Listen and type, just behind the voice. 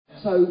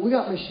So we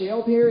got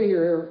Michelle Perry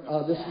here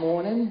this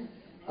morning.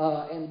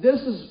 And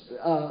this is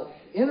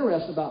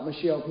interesting about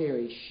Michelle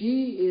Perry.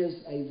 She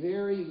is a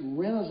very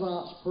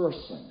Renaissance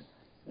person.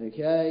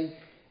 Okay?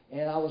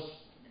 And I was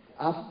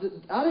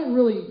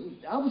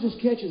just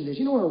catching this.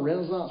 You know what a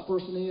Renaissance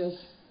person is?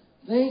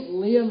 Think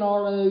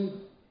Leonardo,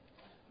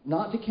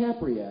 not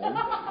DiCaprio.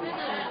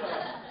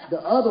 The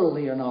other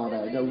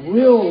Leonardo, the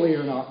real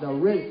Leonardo,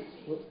 he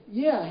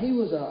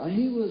was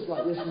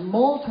like this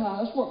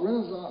that's what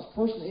Renaissance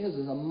person is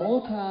a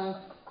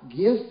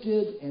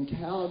multi-gifted and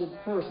talented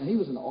person. He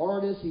was an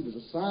artist, he was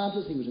a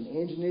scientist, he was an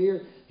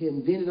engineer, he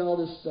invented all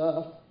this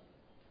stuff,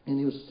 and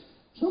he was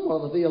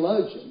somewhat of a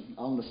theologian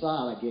on the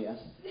side, I guess.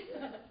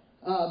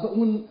 But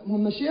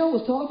when Michelle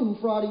was talking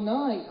Friday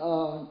night,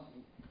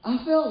 I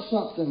felt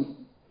something.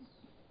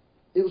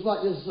 It was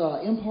like this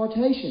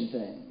impartation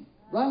thing.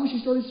 Right when she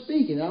started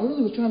speaking, I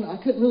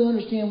couldn't really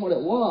understand what it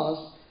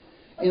was,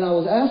 and I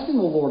was asking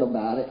the Lord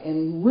about it,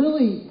 and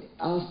really,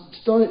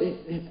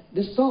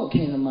 this thought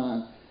came to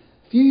mind.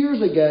 A few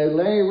years ago,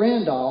 Larry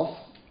Randolph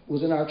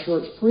was in our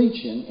church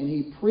preaching, and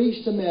he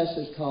preached a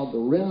message called the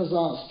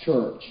Renaissance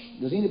Church.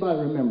 Does anybody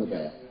remember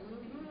that?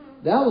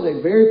 That was a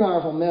very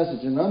powerful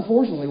message, and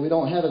unfortunately, we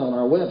don't have it on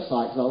our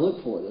website because I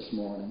looked for it this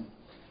morning.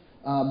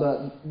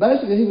 But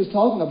basically, he was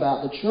talking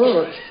about the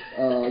church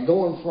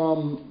going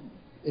from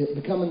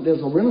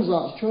there's a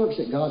Renaissance church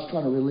that God's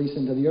trying to release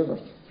into the earth.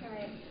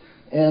 Right.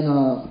 And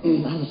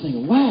I was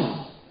thinking,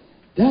 wow,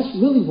 that's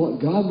really what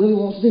God really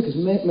wants to do.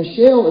 Because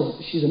Michelle,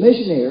 she's a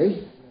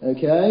missionary,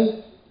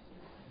 okay?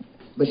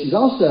 But she's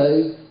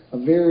also a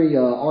very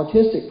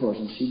artistic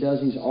person. She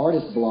does these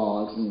artist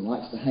blogs and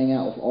likes to hang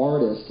out with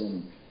artists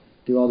and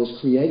do all this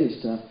creative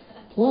stuff.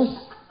 Plus,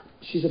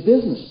 she's a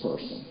business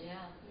person. Yeah.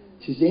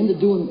 She's into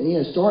doing,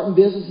 starting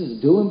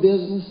businesses, doing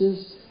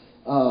businesses.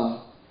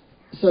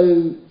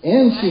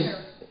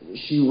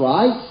 She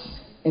writes,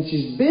 and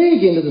she's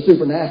big into the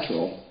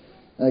supernatural.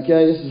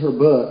 Okay, this is her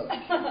book.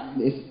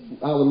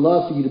 I would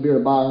love for you to be able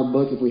to buy her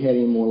book if we had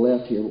any more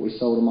left here, but we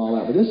sold them all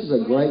out. But this is a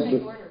great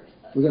book.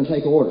 We're going to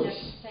take orders.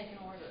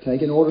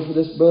 Taking orders for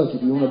this book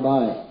if you want to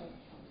buy it.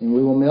 And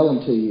we will mail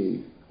them to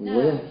you. We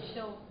will.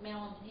 She'll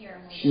mail them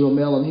here. She'll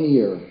mail them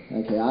here.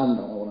 Okay, I don't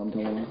know what I'm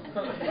talking about.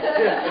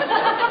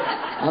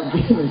 I'm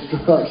giving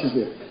instructions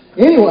here.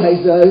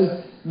 Anyway,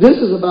 so this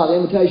is about the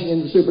invitation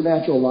into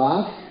supernatural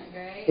life.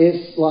 Great.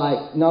 It's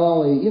like not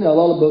only, a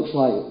lot of books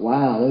like,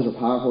 wow, those are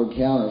powerful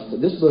encounters. But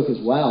this book is,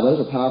 wow, those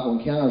are powerful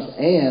encounters.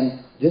 And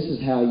this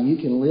is how you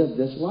can live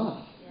this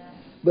life. Yeah.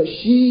 But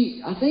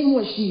I think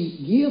what she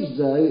gives,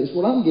 though, is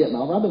what I'm getting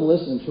off. I've been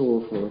listening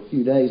to her for a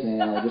few days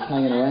now, just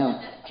hanging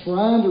around,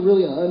 trying to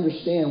really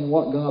understand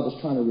what God was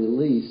trying to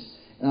release.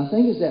 And I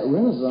think it's that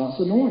Renaissance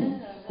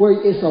anointing, where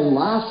it's a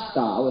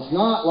lifestyle. It's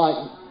not like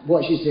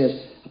what she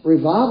says.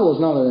 Revival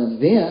is not an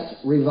event.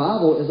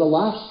 Revival is a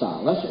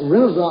lifestyle.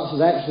 Renaissance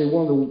is actually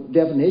one of the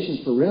definitions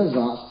for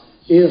Renaissance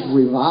is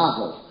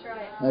revival.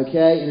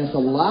 Okay? And it's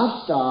a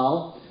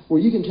lifestyle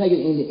where you can take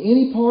it into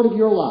any part of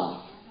your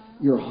life.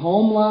 Your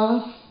home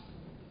life,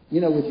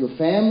 with your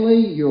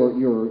family, your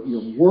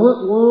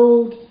work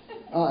world,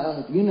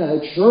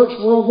 church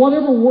world,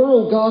 whatever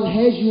world God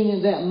has you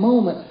in that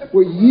moment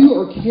where you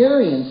are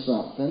carrying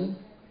something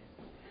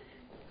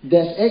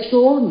that's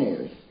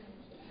extraordinary.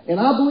 And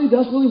I believe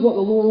that's really what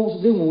the Lord wants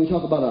to do when we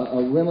talk about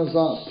a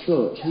Renaissance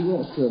church. He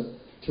wants to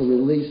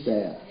release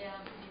that.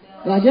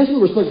 And I guess we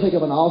were supposed to take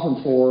up an offering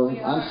for her.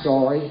 I'm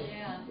sorry.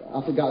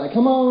 I forgot that.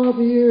 Come on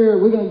up here.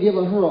 We're going to give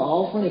her an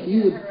offering. If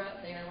you would,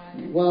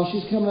 while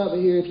she's coming up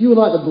here, if you would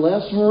like to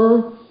bless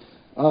her,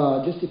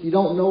 just if you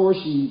don't know her,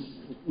 she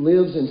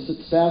lives in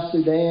South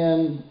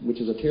Sudan, which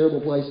is a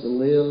terrible place to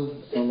live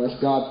unless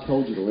God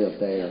told you to live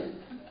there.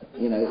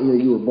 Either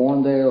you were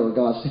born there or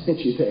God sent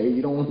you there.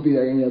 You don't want to be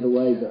there any other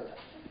way, but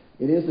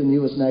it is the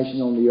newest nation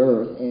on the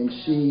earth, and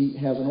she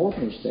has an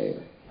orphanage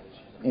there.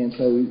 And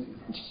so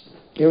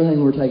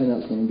everything we're taking up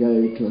is going to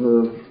go to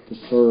her to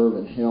serve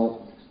and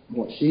help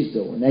what she's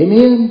doing.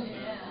 Amen?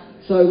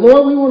 So,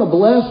 Lord, we want to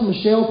bless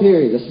Michelle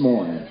Perry this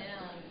morning.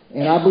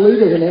 And I believe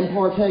there's an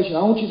impartation. I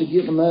want you to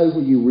get to know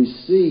where you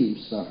receive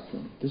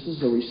something. This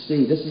is a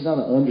receive. This is not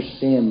an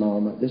understand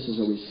moment. This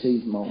is a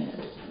receive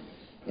moment.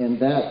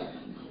 And that,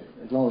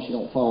 as long as she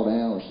don't fall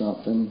down or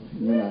something,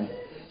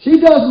 She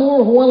does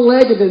more with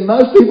one-legged than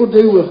most people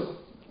do with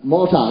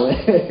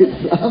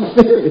multi-legs. I'm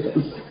serious.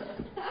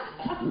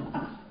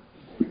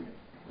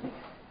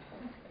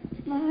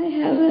 My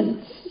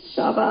heavens.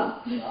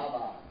 Shabbat.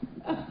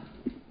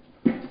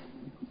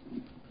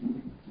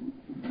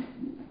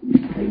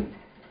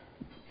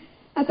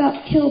 I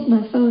about killed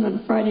my phone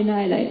on Friday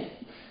night. I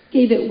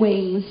gave it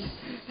wings.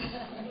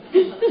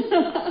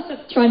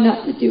 Try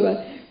not to do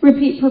a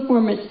repeat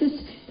performance.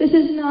 This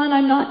is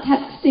I'm not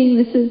texting.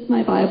 This is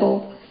my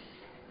Bible.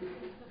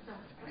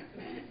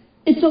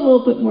 It's a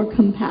little bit more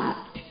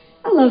compact.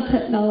 I love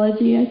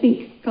technology. I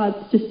think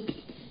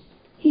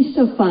He's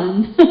so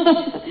fun.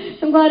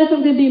 I'm glad if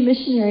I'm going to be a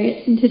missionary,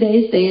 it's in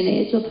today's day and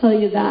age. I'll tell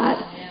you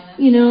that.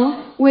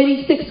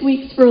 Waiting 6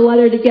 weeks for a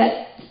letter to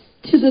get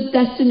to the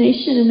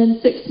destination and then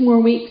 6 more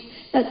weeks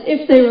That's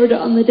if they wrote it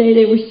on the day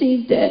they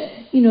received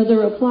it, the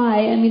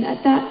reply. I mean, I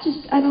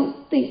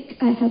don't think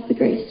I have the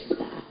grace for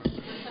that.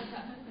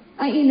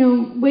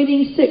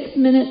 Waiting 6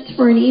 minutes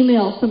for an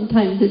email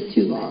sometimes is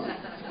too long.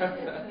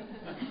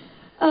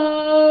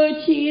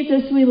 Oh,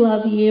 Jesus, we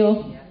love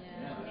you.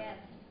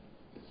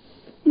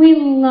 We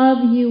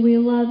love you, we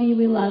love you,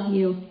 we love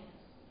you.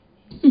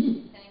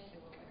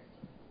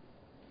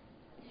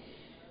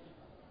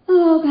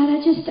 Oh, God,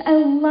 I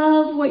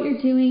love what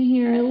you're doing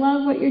here. I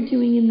love what you're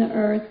doing in the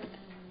earth.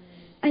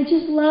 I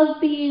just love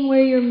being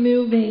where you're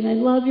moving. I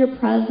love your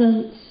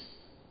presence.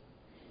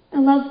 I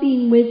love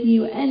being with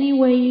you any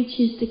way you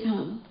choose to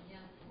come.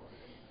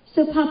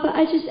 So, Papa,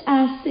 I just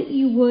ask that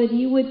you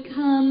would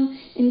come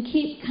and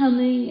keep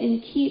coming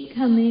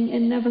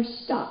and never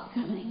stop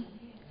coming.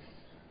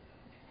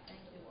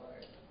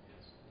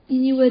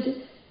 And you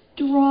would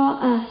draw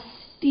us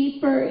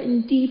deeper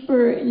and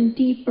deeper and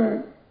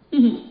deeper.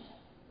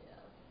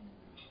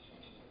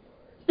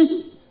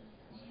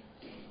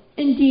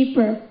 And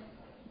deeper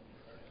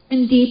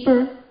and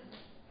deeper.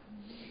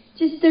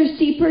 There's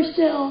deeper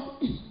still.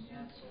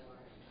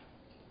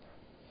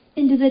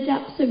 Into the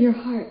depths of your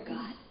heart,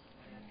 God.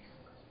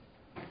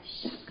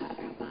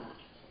 Shakaraba.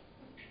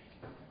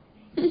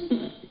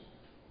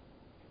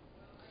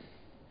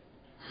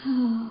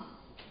 Oh.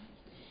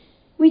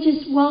 We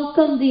just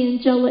welcome the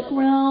angelic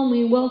realm.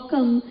 We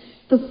welcome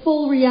the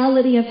full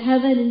reality of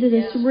heaven into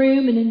this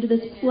room and into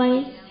this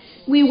place.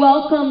 We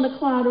welcome the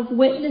cloud of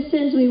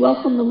witnesses. We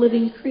welcome the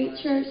living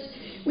creatures.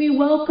 We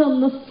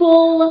welcome the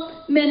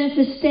full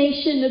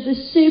manifestation of the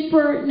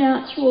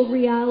supernatural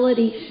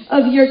reality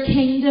of your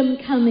kingdom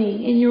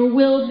coming and your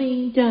will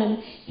being done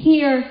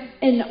here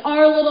in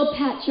our little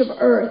patch of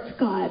earth,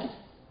 God.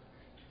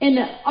 In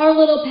our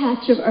little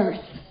patch of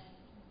earth.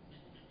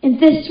 In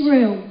this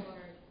room,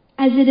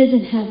 as it is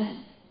in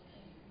heaven.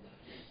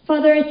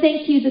 Father, I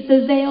thank you that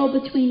the veil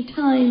between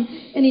time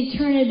and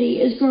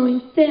eternity is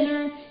growing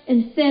thinner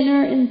and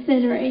thinner and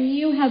thinner, and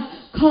you have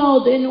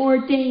called and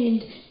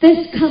ordained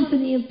this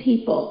company of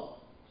people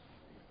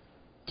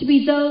to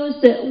be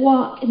those that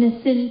walk in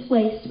a thin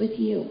place with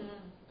you,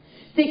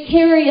 that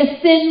carry a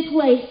thin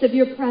place of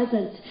your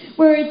presence,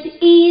 where it's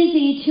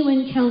easy to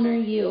encounter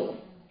you.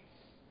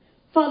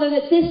 Father,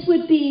 that this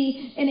would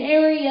be an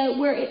area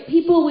where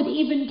people would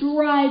even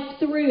drive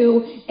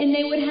through and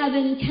they would have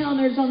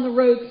encounters on the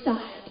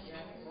roadside.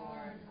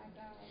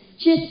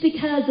 Just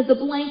because of the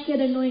blanket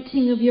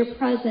anointing of your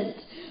presence.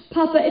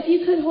 Papa, if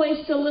you could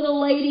hoist a little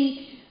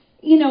lady,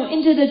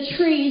 into the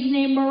trees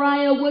named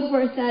Mariah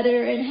Woodworth at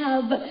her and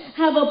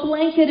have a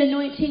blanket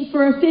anointing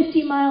for a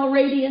 50-mile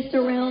radius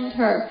around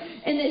her.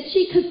 And that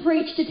she could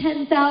preach to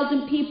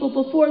 10,000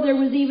 people before there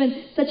was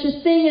even such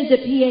a thing as a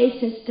PA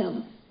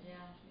system.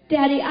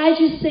 Daddy, I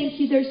just thank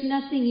you there's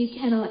nothing you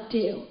cannot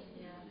do.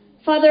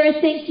 Father, I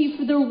thank you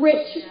for the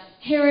rich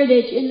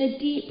heritage and the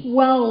deep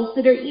wells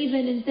that are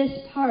even in this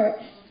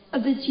part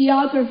of the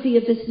geography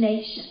of this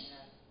nation.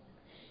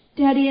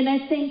 Daddy, and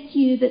I thank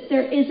you that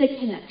there is a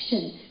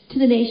connection to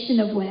the nation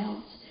of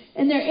Wales.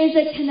 And there is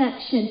a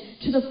connection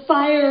to the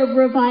fire of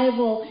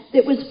revival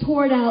that was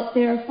poured out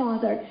there,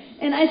 Father.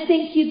 And I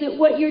thank you that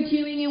what you're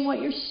doing and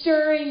what you're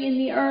stirring in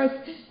the earth,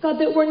 God,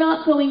 that we're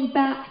not going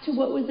back to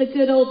what was the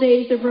good old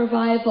days of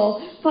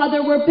revival.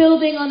 Father, we're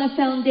building on a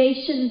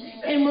foundation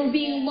and we're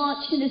being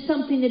launched into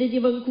something that is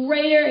even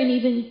greater and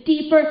even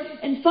deeper.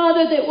 And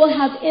Father, that will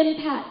have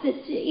impact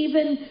that's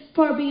even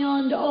far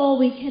beyond all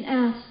we can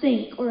ask,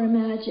 think, or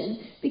imagine.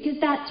 Because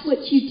that's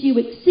what you do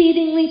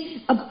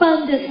exceedingly,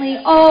 abundantly,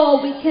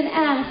 all we can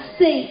ask,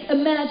 think,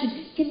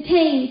 imagine,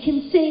 contain,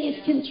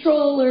 conceive,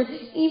 control, or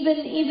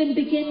even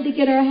begin to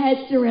get our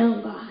heads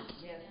around, God.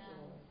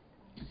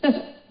 Thank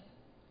you.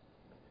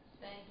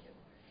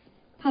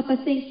 Papa,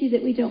 thank you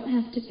that we don't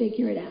have to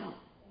figure it out.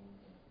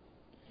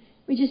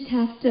 We just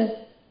have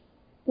to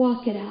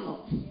walk it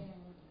out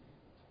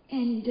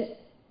and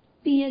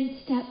be in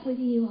step with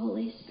you,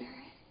 Holy Spirit.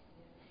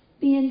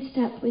 Be in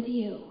step with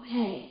you.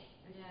 Hey.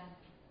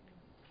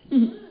 Yeah.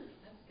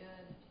 That's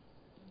good.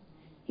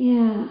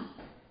 Yeah.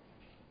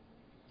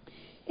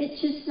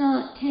 It's just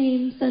not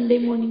tame Sunday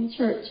morning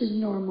church as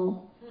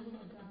normal.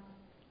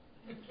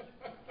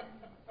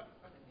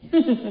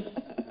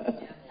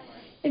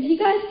 If you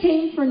guys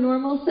came for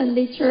normal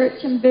Sunday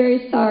church, I'm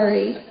very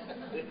sorry.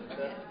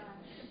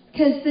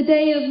 Because the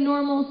day of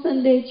normal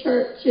Sunday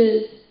church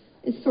is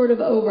sort of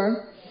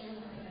over.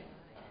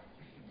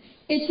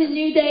 It's a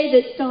new day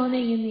that's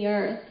dawning in the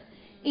earth.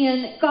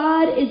 And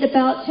God is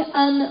about to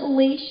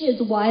unleash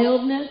his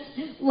wildness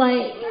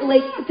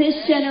like this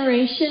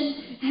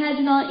generation has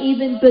not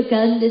even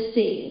begun to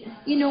see.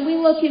 We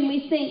look and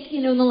we think,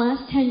 in the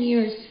last 10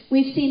 years,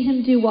 we've seen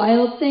him do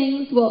wild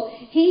things. Well,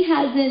 he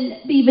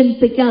hasn't even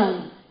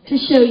begun to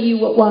show you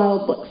what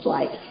wild looks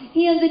like.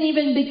 He hasn't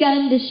even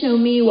begun to show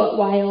me what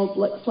wild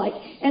looks like.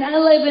 And I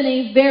live in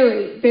a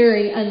very,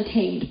 very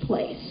untamed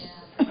place.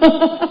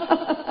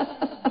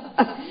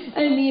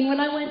 I mean, when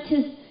I went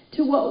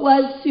to what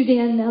was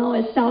Sudan now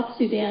as South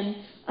Sudan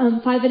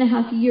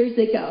 5.5 years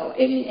ago,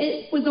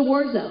 it was a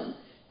war zone.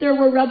 there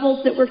were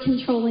rebels that were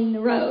controlling the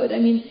road. I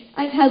mean,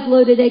 I've had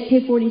loaded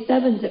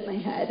AK-47s at my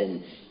head,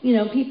 and,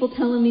 people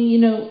telling me,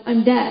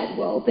 I'm dead.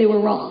 Well, they were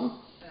wrong.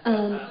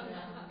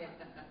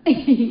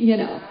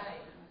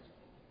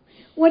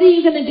 What are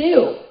you going to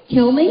do?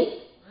 Kill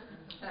me?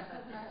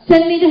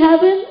 Send me to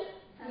heaven?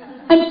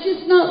 I'm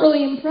just not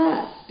really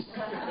impressed.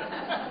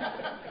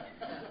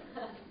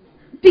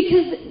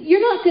 Because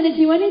you're not going to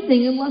do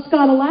anything unless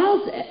God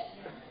allows it.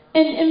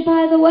 And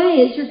by the way,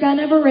 is your gun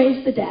ever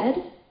raise the dead?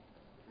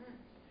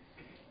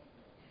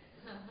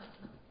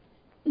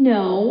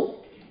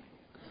 No.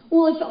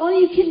 Well, if all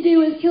you can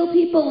do is kill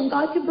people and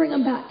God can bring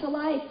them back to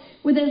life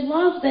with His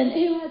love, then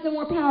who has a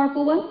more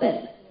powerful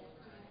weapon?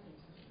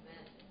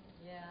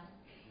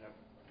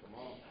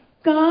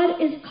 God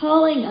is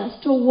calling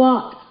us to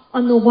walk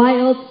on the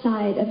wild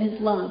side of His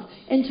love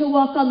and to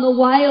walk on the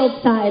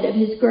wild side of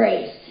His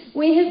grace.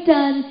 We have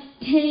done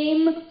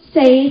tame,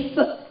 safe,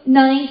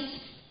 nice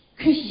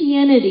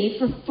Christianity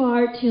for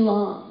far too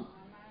long.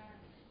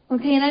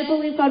 Okay, and I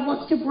believe God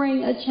wants to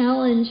bring a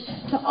challenge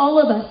to all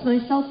of us,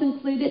 myself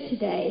included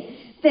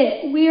today,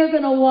 that we are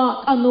going to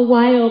walk on the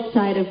wild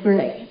side of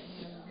grace.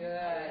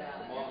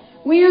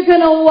 We are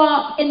going to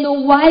walk in the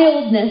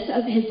wildness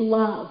of His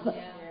love.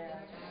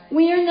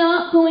 We are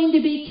not going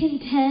to be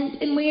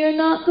content, and we are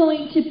not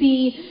going to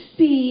be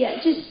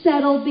just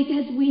settled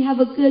because we have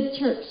a good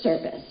church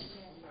service.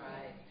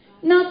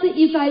 Not that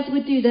you guys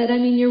would do that. I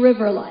mean, your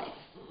river life.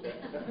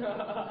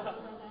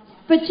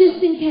 But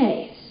just in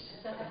case.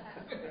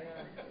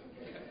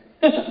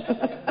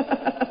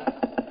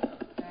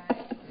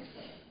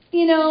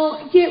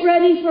 Get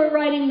ready for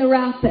riding the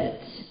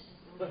rapids.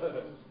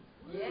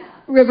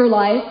 River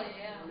life.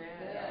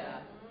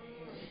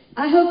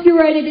 I hope you're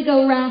ready to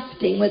go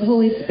rafting with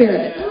Holy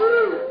Spirit.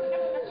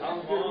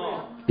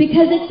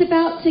 Because it's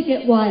about to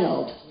get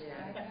wild.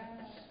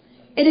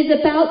 It is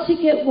about to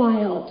get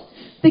wild.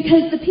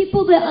 Because the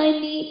people that I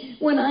meet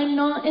when I'm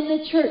not in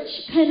the church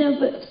kind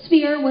of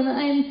sphere, when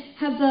I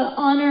have the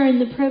honor and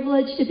the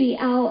privilege to be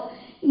out,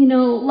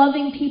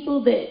 loving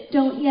people that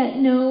don't yet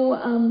know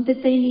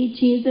that they need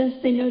Jesus.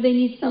 They know they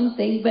need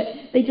something, but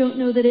they don't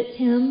know that it's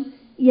Him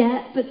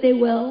yet, but they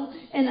will.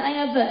 And I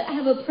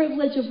have a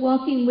privilege of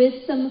walking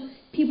with some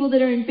people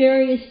that are in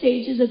various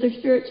stages of their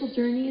spiritual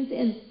journeys,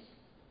 and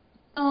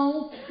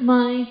oh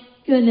my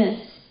goodness,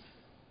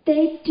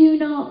 they do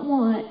not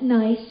want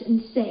nice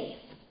and safe.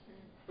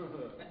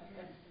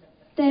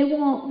 They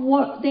want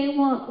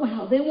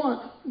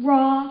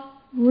raw,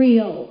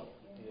 real,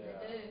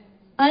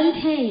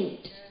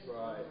 untamed.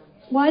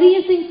 Why do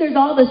you think there's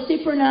all the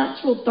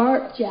supernatural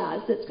dark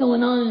jazz that's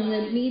going on in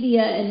the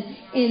media and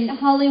in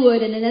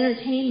Hollywood and in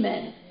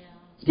entertainment?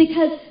 It's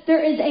because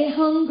there is a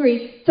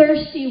hungry,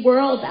 thirsty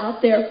world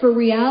out there for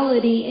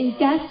reality. And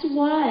guess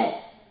what?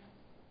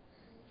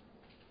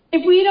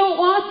 If we don't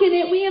walk in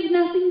it, we have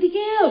nothing to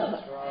give.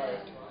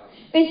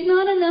 It's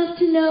not enough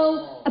to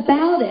know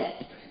about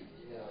it.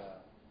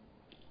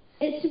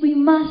 We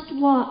must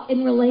walk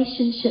in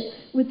relationship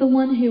with the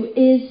one who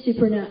is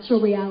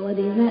supernatural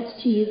reality, and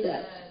that's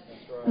Jesus.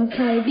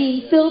 Okay,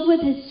 being filled with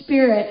His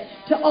Spirit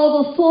to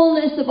all the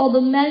fullness of all the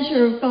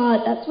measure of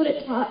God. That's what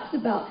it talks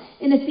about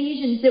in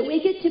Ephesians, that we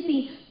get to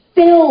be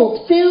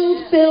filled,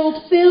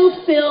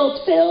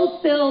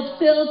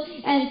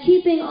 and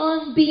keeping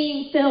on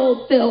being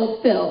filled.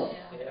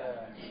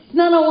 It's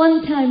not a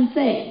one-time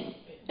thing.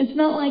 It's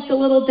not like a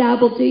little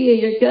dabble, do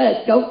you're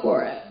good, go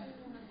for it.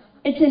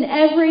 It's an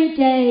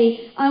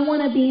everyday, I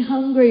want to be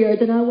hungrier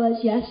than I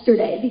was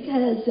yesterday,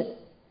 because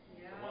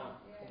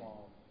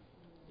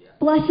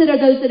blessed are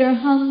those that are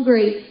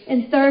hungry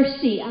and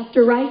thirsty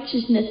after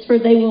righteousness, for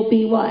they will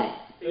be what?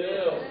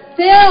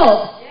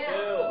 Filled.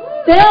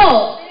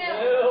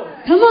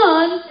 Come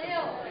on.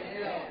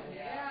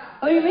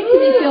 Oh, you're making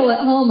me feel at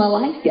home. I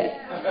like it.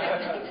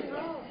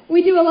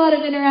 We do a lot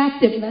of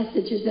interactive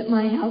messages at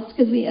my house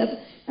because we have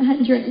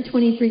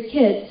 123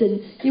 kids,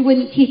 and you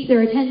wouldn't keep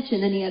their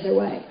attention any other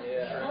way.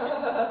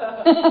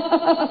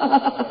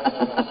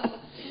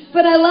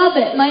 But I love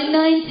it. My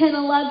 9, 10,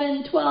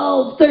 11,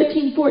 12,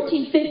 13,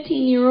 14,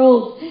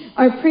 15-year-olds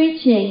are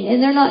preaching.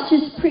 And they're not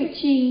just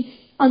preaching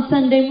on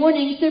Sunday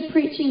mornings. They're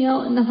preaching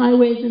out in the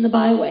highways and the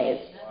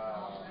byways.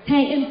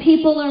 Okay, and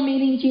people are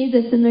meeting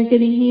Jesus, and they're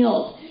getting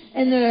healed.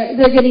 And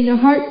they're getting their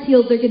hearts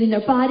healed. They're getting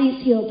their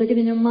bodies healed. They're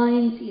getting their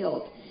minds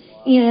healed.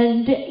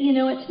 And,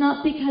 it's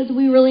not because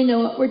we really know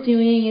what we're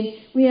doing and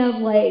we have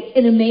like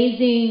an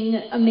amazing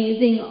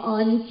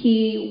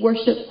on-key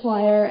worship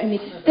choir. I mean,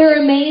 they're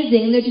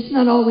amazing. They're just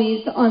not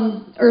always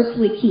on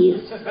earthly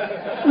keys.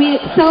 We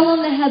excel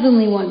on the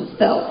heavenly ones,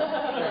 though.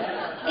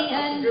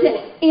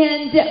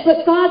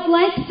 But God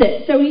likes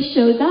it, so He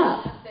shows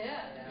up.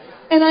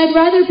 And I'd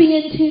rather be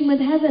in tune with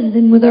heaven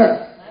than with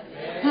earth.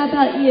 How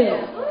about you?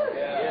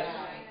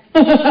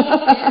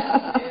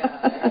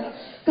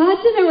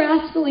 God's in a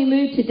rascally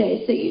mood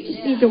today, so you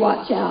just need to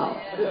watch out.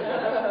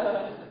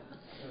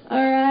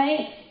 All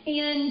right?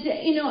 And,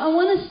 I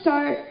want to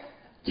start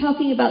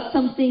talking about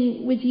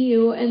something with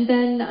you, and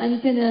then I'm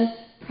going to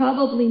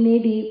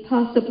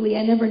possibly,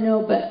 I never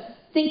know, but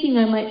thinking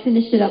I might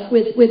finish it up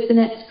with the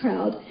next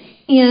crowd.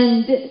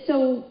 And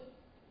so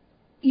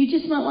you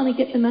just might want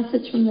to get the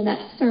message from the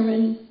next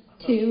sermon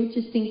too,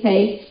 just in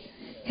case.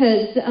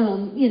 Because,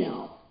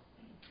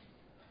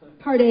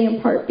 part A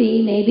and part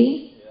B,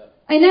 maybe.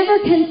 I never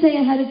can say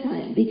ahead of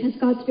time because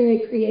God's very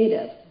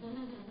creative.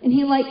 And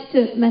he likes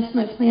to mess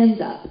my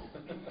plans up.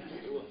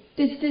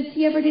 Does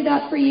he ever do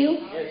that for you?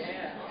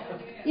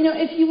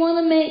 If you want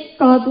to make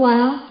God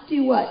laugh,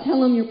 do what?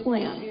 Tell him your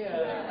plan.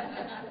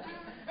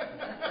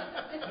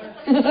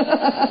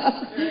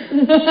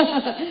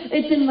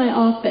 It's in my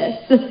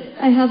office.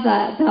 I have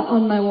that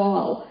on my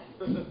wall.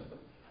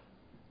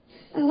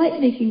 I like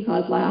making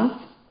God laugh.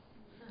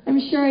 I'm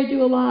sure I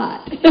do a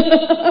lot.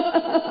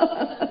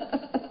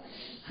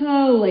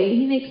 Holy,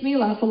 he makes me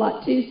laugh a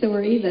lot too, so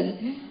we're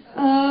even.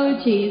 Oh,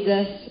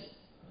 Jesus.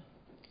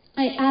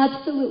 I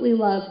absolutely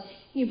love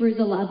Hebrews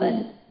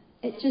 11.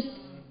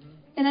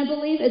 And I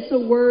believe it's a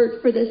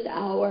word for this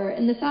hour.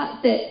 And the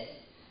fact that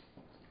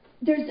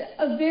there's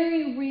a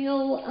very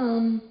real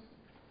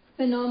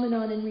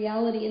phenomenon in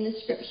reality in the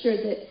scripture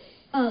that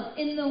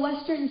in the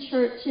Western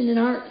church and in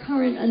our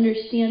current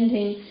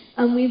understanding,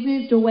 we've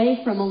moved away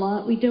from a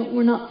lot.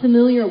 We're not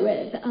familiar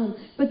with.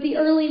 But the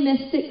early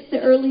mystics, the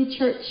early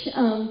church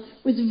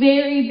was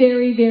very,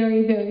 very,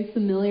 very, very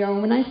familiar.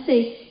 And when I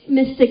say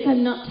mystic,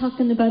 I'm not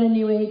talking about a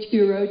New Age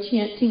guru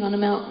chanting on a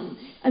mountain.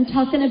 I'm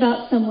talking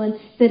about someone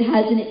that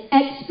has an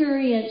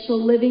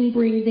experiential, living,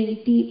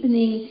 breathing,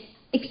 deepening,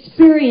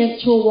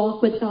 experiential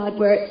walk with God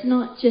where it's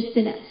not just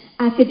an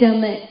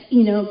academic,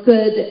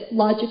 good,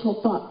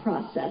 logical thought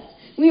process.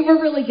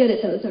 We're really good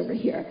at those over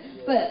here.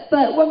 But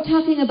I'm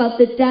talking about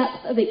the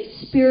depth of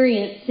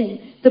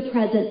experiencing the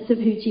presence of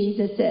who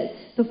Jesus is,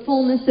 the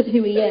fullness of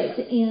who he is.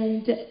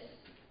 And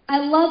I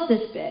love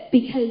this bit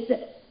because,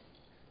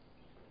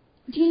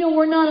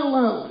 we're not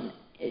alone.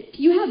 If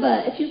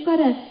you've got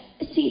a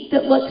seat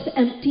that looks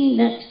empty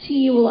next to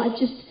you, well, I've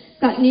just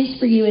got news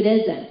for you, it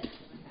isn't.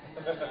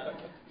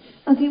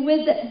 Okay,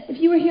 if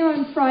you were here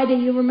on Friday,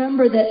 you'll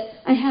remember that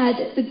I had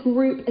the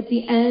group at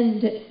the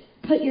end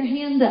put your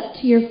hand up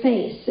to your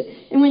face.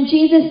 And when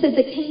Jesus said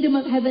the kingdom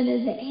of heaven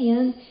is at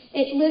hand,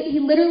 he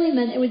literally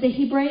meant, it was a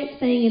Hebraic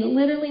saying, and it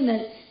literally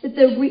meant that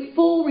the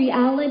full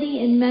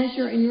reality and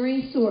measure and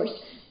resource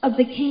of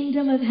the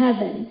kingdom of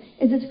heaven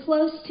is as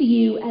close to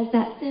you as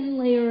that thin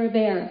layer of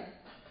air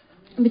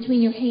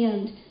between your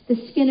hand, the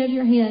skin of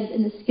your hand,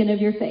 and the skin of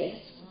your face.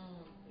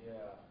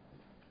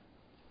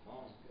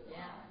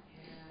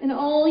 And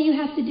all you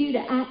have to do to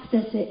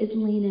access it is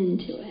lean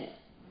into it.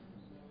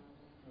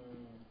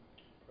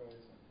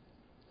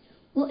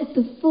 Well, if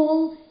the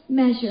full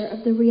measure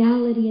of the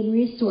reality and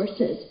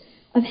resources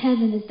of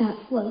heaven is that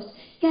close,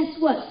 guess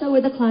what? So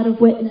are the cloud of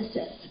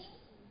witnesses.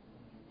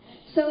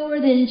 So are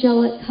the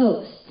angelic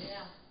hosts.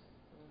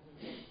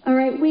 All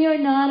right, we are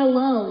not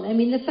alone. I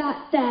mean, the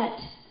fact that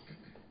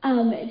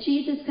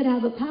Jesus could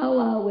have a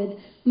powwow with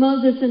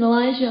Moses and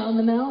Elijah on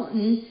the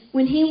mountain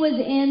when he was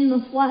in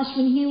the flesh,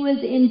 when he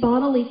was in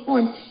bodily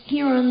form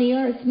here on the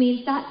earth,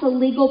 means that's a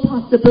legal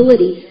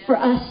possibility for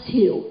us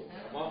too.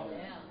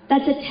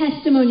 That's a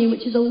testimony,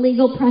 which is a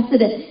legal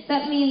precedent.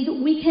 That means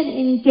we can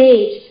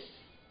engage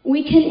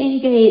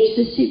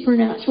the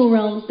supernatural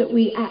realms that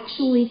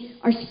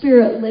our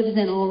spirit lives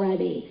in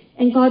already.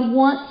 And God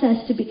wants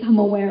us to become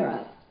aware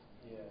of.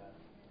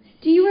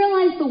 Do you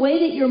realize the way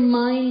that your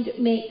mind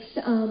makes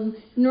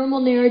normal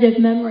narrative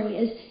memory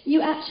is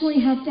you actually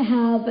have to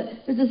have,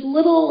 there's this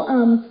little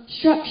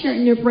structure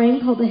in your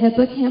brain called the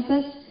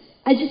hippocampus.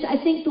 I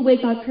think the way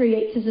God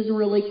creates this is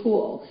really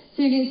cool.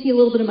 So you're going to see a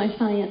little bit of my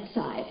science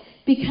side.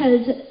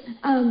 Because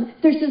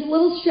there's this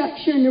little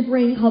structure in your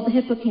brain called the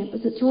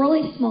hippocampus. It's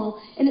really small,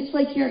 and it's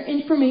like your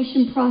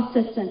information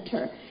process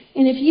center.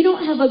 And if you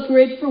don't have a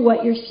grid for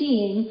what you're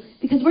seeing,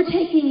 because we're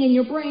taking in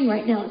your brain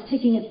right now, it's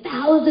taking in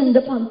thousands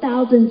upon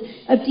thousands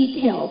of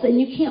details,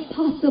 and you can't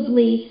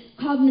possibly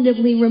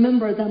cognitively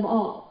remember them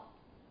all.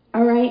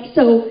 All right?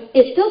 So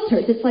it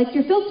filters. It's like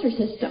your filter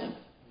system.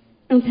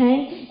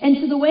 Okay? And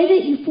so the way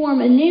that you form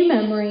a new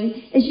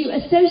memory is you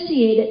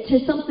associate it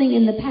to something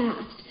in the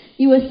past.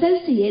 You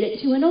associate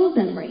it to an old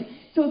memory.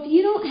 So if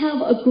you don't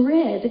have a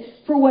grid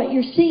for what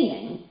you're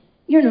seeing,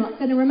 you're not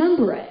going to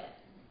remember it.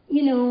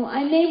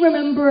 I may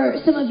remember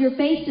some of your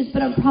faces,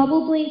 but I'm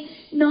probably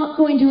not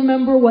going to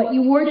remember what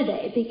you wore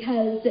today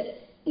because,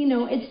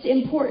 it's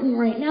important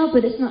right now,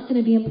 but it's not going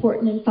to be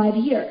important in 5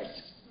 years.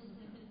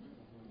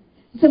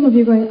 Some of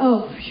you are going,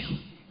 oh, phew.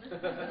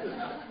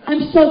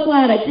 I'm so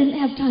glad I didn't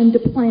have time to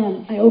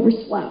plan. I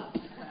overslept.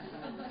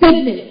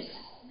 Good news.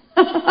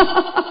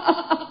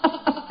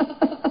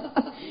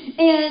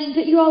 And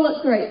you all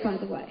look great, by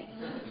the way.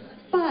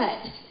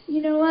 But,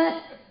 you know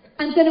what?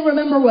 I'm going to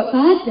remember what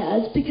God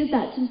does because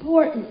that's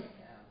important.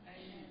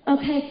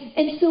 Okay?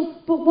 And so,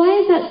 but why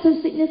is that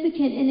so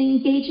significant in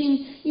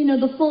engaging,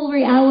 the full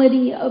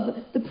reality of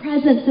the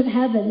presence of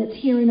heaven that's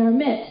here in our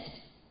midst?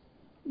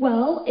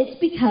 Well, it's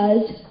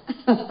because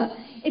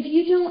if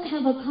you don't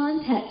have a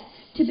context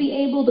to be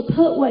able to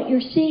put what you're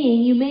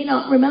seeing, you may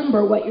not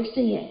remember what you're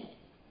seeing.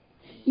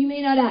 You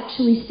may not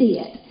actually see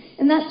it.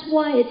 And that's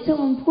why it's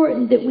so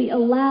important that we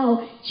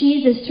allow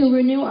Jesus to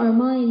renew our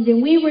minds,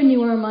 and we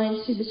renew our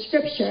minds through the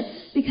Scripture,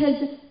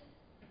 because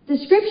the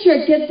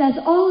Scripture gives us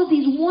all of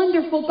these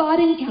wonderful God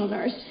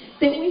encounters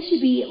that we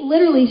should be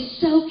literally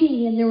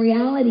soaking in the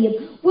reality of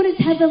what does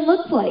heaven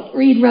look like.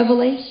 Read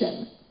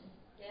Revelation.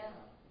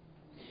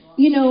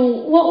 You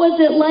know, what was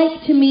it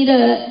like to meet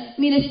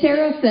a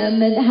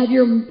seraphim and have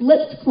your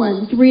lips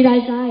cleansed? Read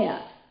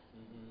Isaiah.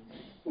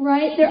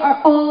 Right? There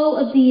are all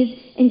of these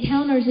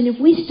encounters, and if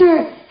we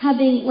start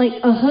having like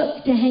a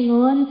hook to hang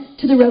on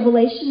to the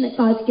revelation that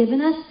God's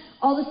given us,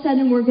 all of a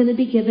sudden we're going to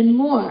be given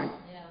more.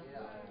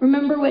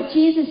 Remember what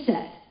Jesus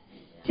said.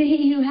 To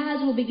he who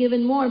has will be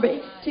given more,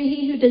 but to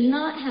he who does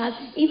not have,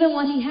 even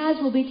what he has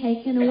will be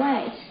taken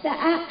away. That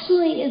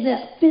actually is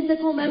a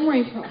physical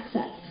memory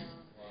process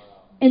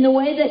in the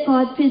way that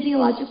God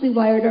physiologically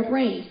wired our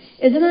brains.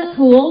 Isn't that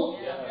cool?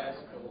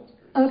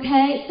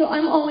 Okay, so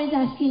I'm always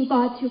asking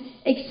God to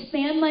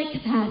expand my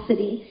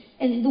capacity.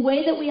 And the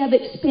way that we have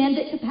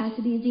expanded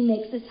capacity is he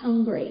makes us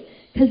hungry.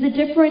 Because the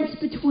difference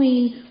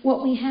between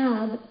what we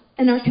have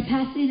and our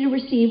capacity to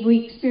receive,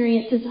 we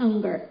experience as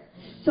hunger.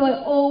 So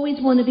I always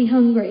want to be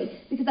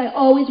hungry, because I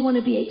always want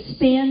to be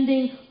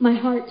expanding my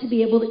heart to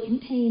be able to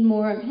contain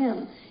more of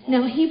him.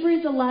 Now,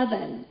 Hebrews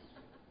 11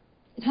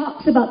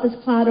 talks about this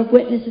cloud of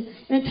witnesses,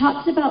 and it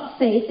talks about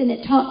faith, and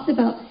it talks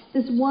about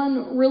this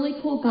one really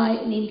cool guy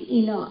named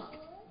Enoch.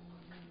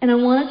 And I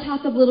want to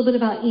talk a little bit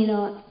about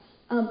Enoch,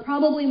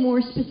 probably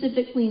more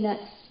specifically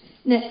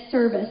next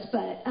service.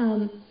 But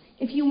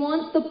if you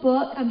want the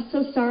book, I'm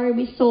so sorry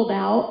we sold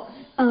out.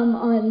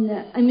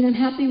 I'm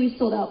happy we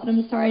sold out, but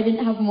I'm sorry I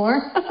didn't have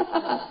more.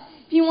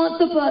 If you want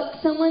the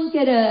book, someone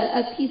get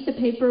a piece of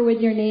paper with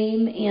your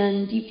name,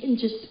 and you can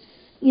just,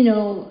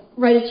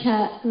 write a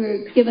check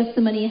or give us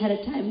the money ahead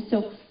of time,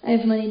 so I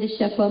have money to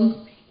ship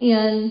them.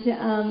 And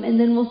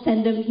then we'll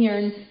send them here.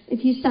 And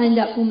if you signed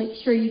up, we'll make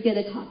sure you get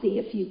a copy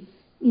if you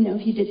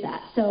did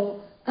that.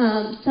 So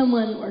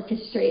someone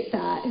orchestrate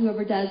that.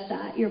 Whoever does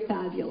that, you're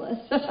fabulous.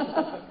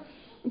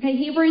 Okay,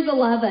 Hebrews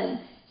 11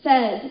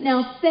 says,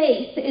 now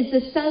faith is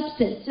the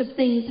substance of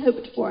things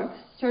hoped for.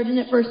 Starting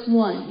at verse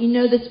 1. You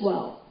know this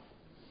well.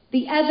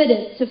 The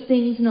evidence of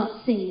things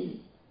not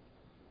seen.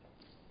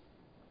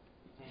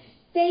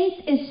 Faith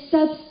is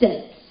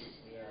substance.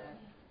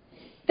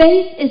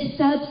 Faith is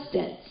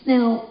substance.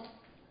 Now,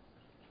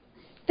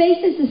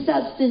 faith is the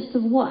substance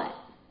of what?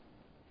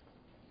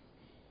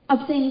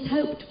 Of things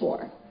hoped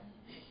for.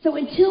 So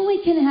until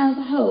we can have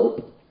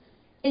hope,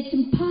 it's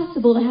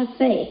impossible to have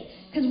faith,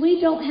 because we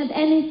don't have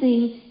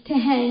anything to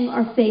hang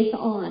our faith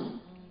on.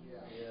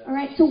 All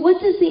right, so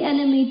what does the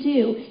enemy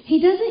do? He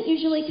doesn't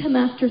usually come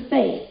after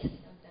faith.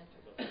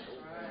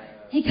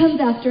 He comes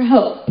after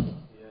hope.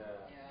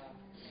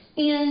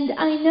 And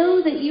I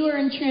know that you are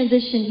in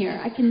transition here.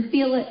 I can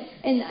feel it,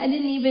 and I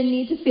didn't even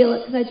need to feel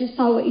it, because I just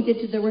saw what you did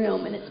to the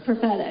room, and it's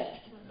prophetic.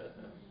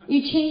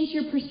 You changed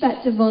your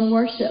perspective on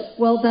worship.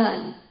 Well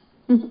done.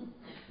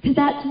 Because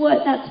that's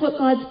what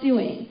God's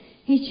doing.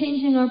 He's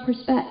changing our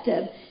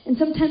perspective. And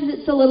sometimes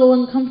it's a little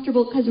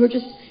uncomfortable, because we're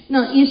just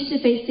not used to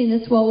facing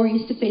this wall. We're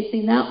used to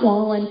facing that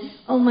wall. And,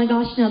 oh my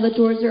gosh, now the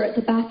doors are at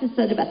the back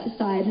instead of at the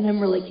side, and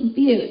I'm really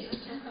confused.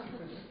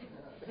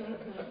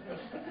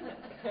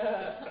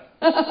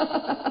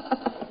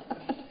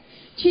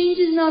 Change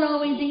is not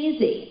always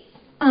easy.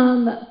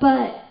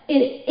 But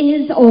it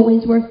is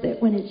always worth it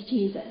when it's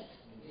Jesus.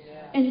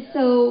 And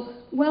so,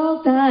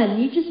 well done.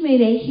 You just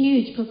made a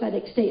huge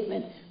prophetic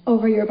statement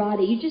over your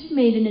body. You just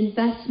made an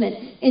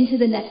investment into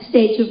the next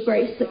stage of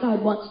grace that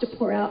God wants to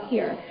pour out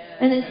here.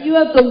 And as you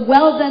have the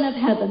well done of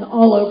heaven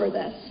all over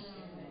this.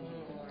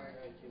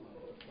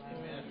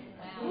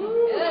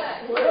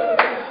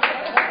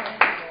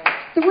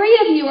 Three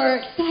of you are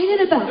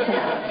excited about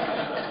that.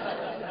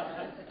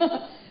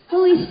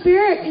 Holy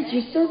Spirit, could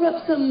you serve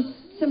up some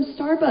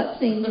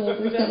Starbucks angels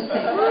or something?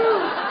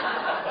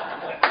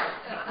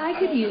 I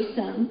could use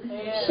some.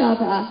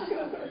 Shabbat.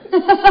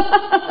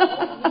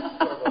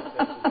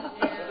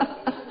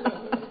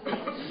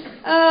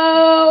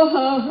 Oh,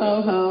 ho,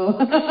 ho,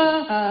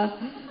 ho.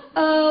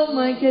 Oh,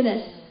 my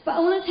goodness. But I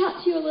want to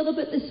talk to you a little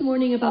bit this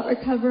morning about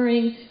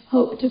recovering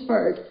hope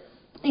deferred.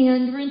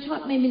 And we're going to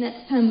talk maybe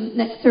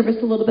next service,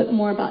 a little bit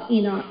more about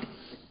Enoch.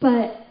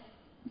 But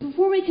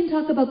before we can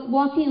talk about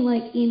walking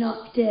like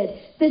Enoch did,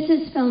 this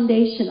is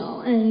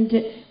foundational. And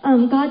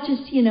God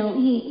just,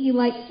 he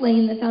likes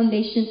laying the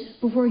foundation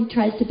before he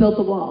tries to build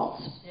the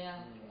walls. Yeah.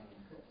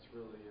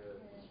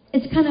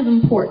 It's kind of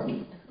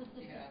important.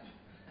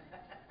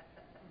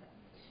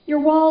 Your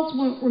walls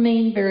won't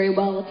remain very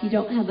well if you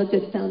don't have a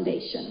good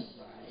foundation.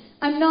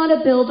 I'm not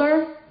a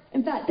builder.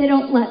 In fact, they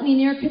don't let me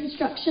near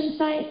construction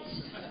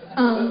sites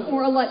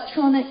or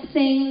electronic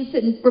things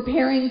and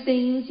repairing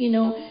things.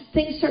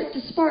 Things start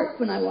to spark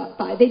when I walk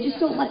by. They just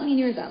don't let me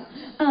near them.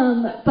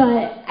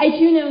 But I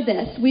do know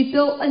this. We've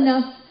built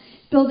enough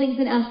buildings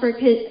in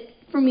Africa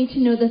for me to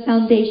know the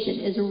foundation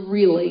is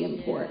really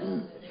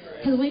important.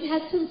 Because we've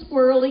had some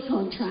squirrely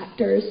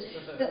contractors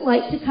that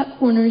like to cut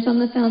corners on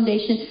the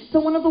foundation. So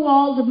one of the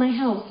walls of my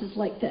house is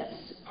like this.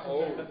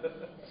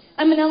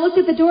 I mean, I look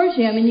at the door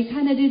jamb and you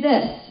kind of do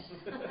this.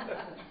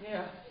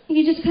 Yeah.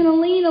 You just kind of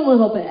lean a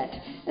little bit.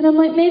 And I'm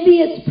like, maybe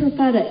it's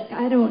prophetic.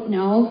 I don't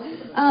know.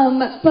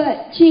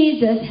 But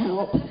Jesus,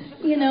 help.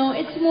 You know,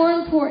 it's more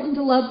important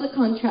to love the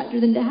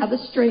contractor than to have a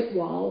straight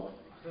wall.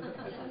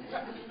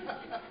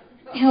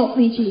 Help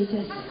me,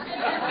 Jesus.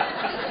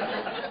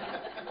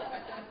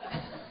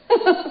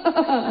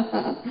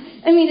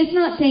 I mean, it's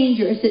not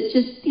dangerous. It's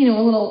just, you know,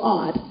 a little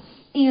odd.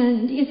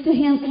 And you have to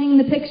hang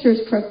the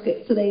pictures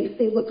crooked so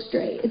they look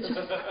straight. It's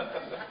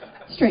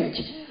strange.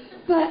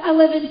 But I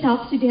live in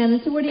South Sudan,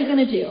 and so what are you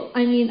going to do?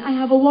 I mean, I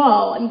have a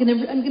wall. I'm going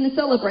to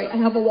celebrate. I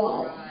have a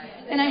wall.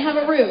 And I have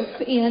a roof,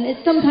 and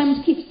it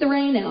sometimes keeps the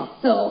rain out.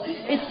 So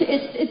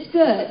it's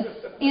good.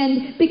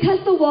 And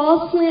because the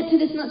wall's slanted,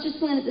 it's not just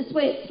slanted this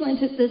way, it's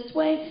slanted this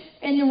way.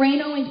 And the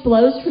rain always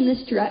blows from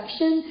this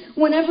direction.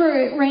 Whenever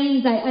it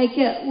rains, I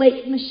get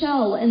Lake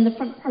Michelle in the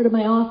front part of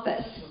my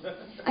office.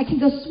 I can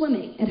go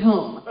swimming at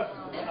home.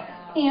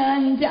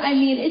 And I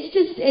mean, it's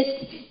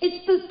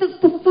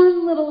the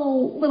fun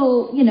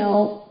little, you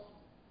know,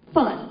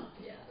 fun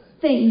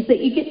things that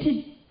you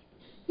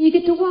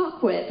get to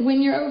walk with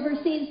when you're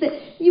overseas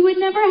that you would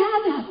never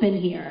have happen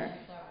here.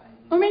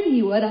 Or maybe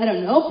you would, I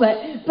don't know,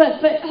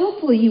 but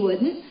hopefully you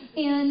wouldn't.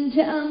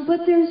 And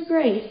but there's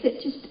grace.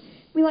 It just,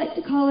 we like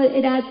to call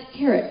it adds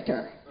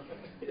character.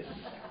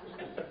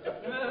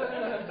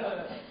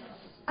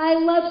 I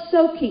love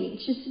soaking,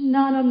 just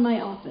not on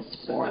my office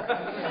floor.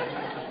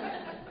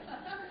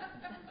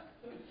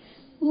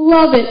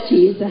 Love it,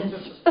 Jesus.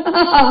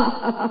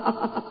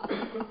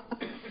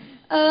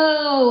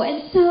 Oh,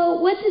 and so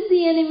what does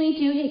the enemy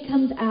do? He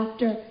comes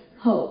after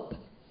hope.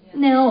 Yeah.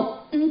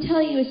 Now, I'm going to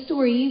tell you a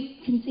story.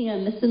 You can see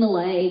I'm missing a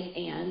leg,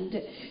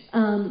 and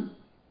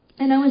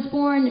I was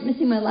born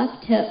missing my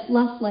left hip,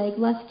 left leg,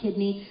 left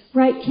kidney.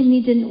 Right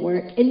kidney didn't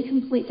work.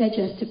 Incomplete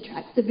digestive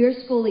tract, severe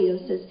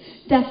scoliosis,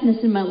 deafness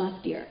in my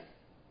left ear.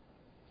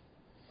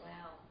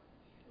 Wow.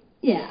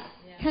 Yeah,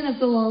 kind of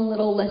the long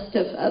little list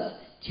of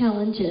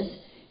challenges.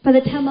 By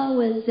the time I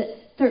was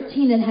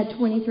 13, I'd had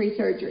 23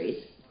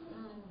 surgeries.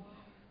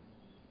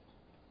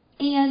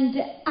 And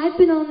I've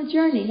been on the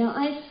journey. Now,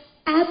 I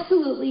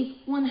absolutely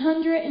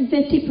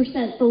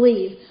 150%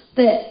 believe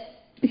that,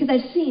 because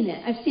I've seen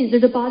it.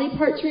 There's a body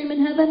parts room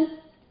in heaven.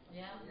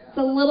 Yeah. It's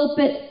a little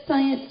bit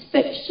science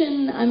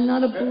fiction. I'm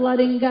not a blood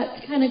and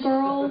guts kind of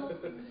girl.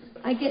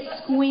 I get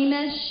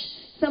squeamish.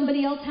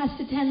 Somebody else has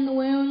to tend the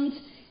wounds.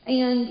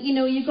 And, you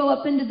know, you go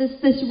up into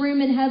this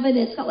room in heaven,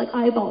 it's got like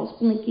eyeballs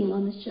blinking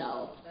on the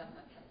shelf.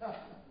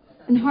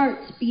 And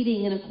hearts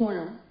beating in a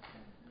corner.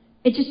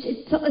 It's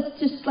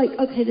just like,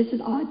 okay, this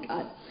is odd,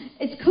 God.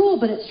 It's cool,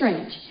 but it's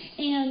strange.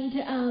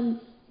 And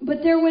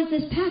but there was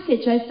this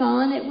package I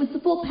saw, and it was the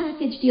full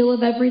package deal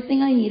of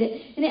everything I needed.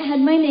 And it had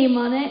my name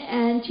on it,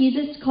 and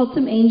Jesus called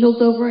some angels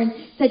over and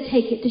said,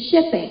 take it to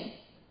shipping.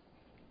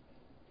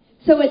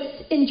 So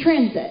it's in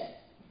transit.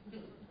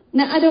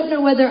 Now, I don't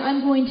know whether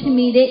I'm going to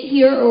meet it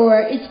here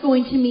or it's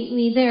going to meet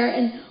me there.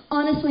 And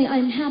honestly,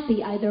 I'm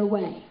happy either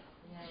way.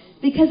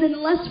 Because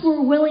unless we're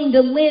willing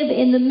to live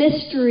in the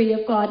mystery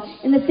of God,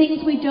 in the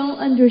things we don't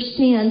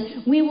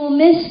understand, we will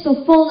miss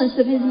the fullness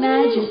of His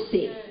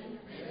majesty.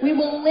 We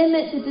will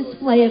limit the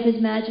display of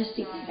His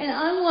majesty. And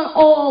I want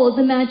all of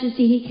the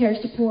majesty He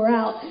cares to pour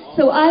out.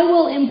 So I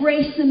will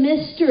embrace the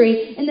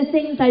mystery in the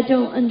things I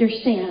don't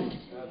understand.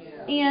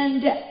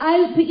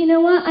 But you know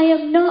what? I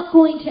am not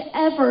going to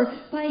ever,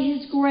 by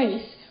His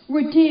grace,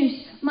 reduce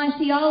my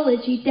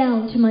theology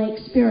down to my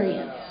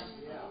experience.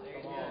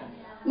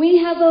 We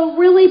have a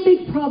really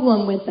big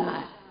problem with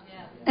that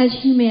as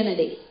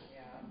humanity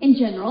in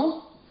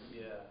general,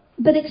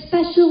 but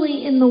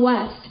especially in the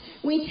West.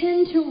 We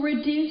tend to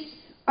reduce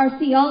our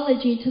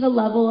theology to the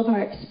level of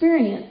our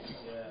experience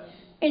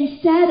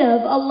instead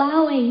of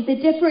allowing the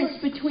difference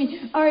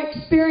between our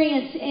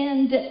experience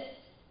and,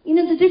 you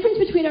know, the difference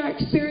between our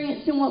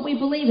experience and what we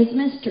believe is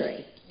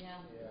mystery.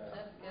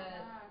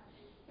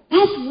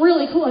 That's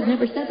really cool. I've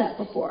never said that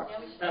before.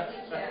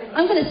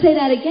 I'm going to say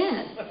that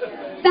again.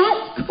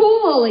 That's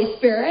cool, Holy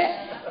Spirit.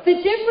 The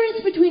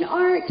difference between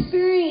our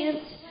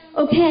experience,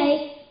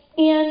 okay,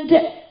 and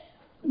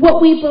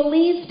what we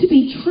believe to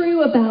be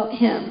true about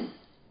Him.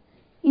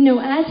 You know,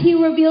 as He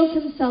reveals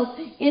Himself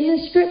in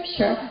the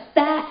Scripture,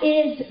 that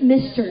is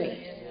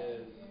mystery.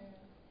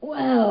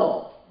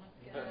 Whoa.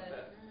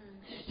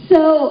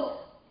 So,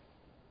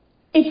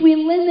 if we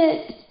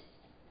limit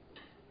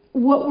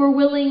what we're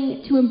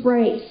willing to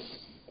embrace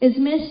is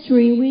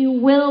mystery, we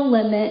will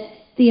limit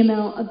the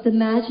amount of the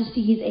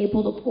majesty He's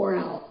able to pour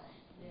out.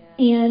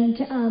 And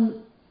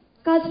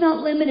God's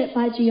not limited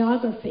by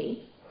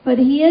geography, but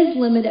He is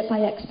limited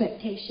by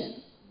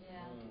expectation.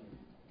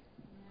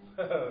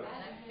 That's good.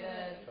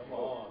 Come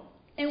on.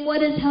 And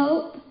what is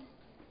hope?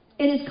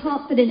 It is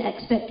confident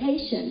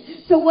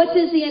expectation. So what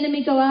does the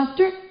enemy go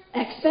after?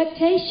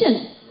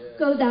 Expectation.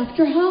 Goes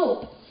after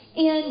hope.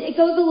 And it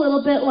goes a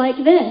little bit like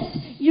this.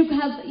 You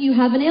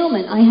have an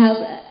ailment. I have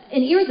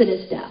an ear that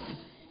is deaf.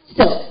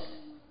 Still,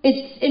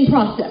 it's in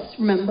process,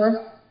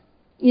 remember?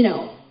 You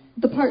know,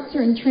 the parts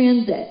are in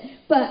transit.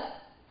 But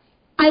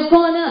I've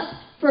gone up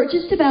for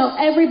just about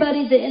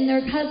everybody that and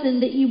their cousin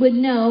that you would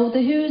know,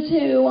 the who's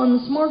who on the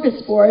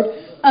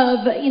smorgasbord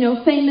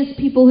of, famous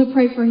people who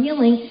pray for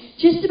healing.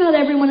 Just about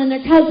everyone and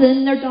their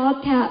cousin, their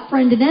dog, cat,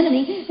 friend, and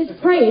enemy has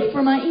prayed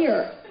for my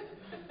ear.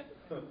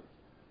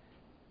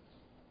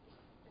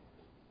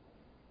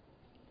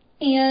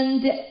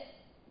 And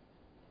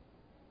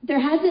there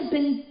hasn't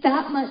been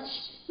that much,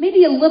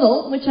 maybe a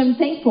little, which I'm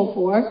thankful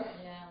for.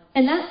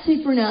 And that's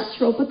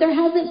supernatural, but there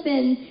hasn't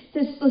been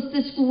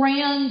this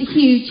grand,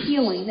 huge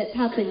healing that's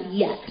happened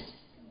yet.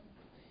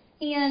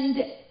 And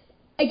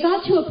it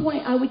got to a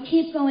point I would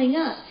keep going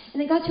up,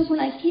 and it got to a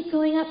point I'd keep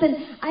going up, and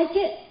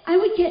I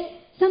would get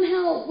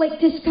somehow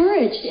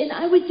discouraged, and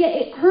I would get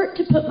it hurt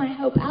to put my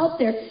hope out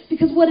there,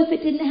 because what if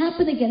it didn't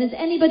happen again? Has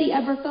anybody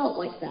ever felt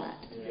like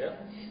that? Yeah.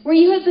 Where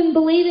you have been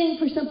believing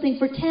for something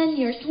for 10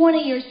 years, 20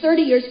 years,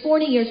 30 years,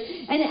 40 years,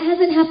 and it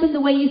hasn't happened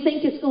the way you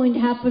think it's going to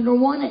happen or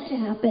want it to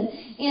happen.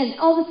 And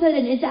all of a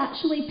sudden, it's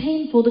actually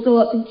painful to go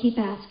up and keep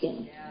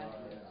asking.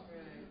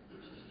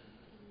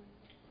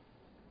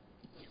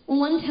 Well,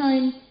 one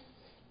time,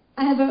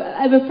 I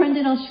have a friend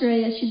in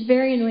Australia. She's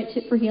very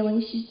anointed for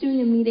healing. She's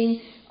doing a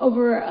meeting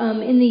over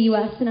in the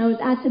U.S., and I was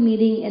at the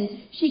meeting,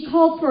 and she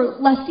called for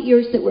left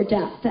ears that were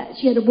deaf, that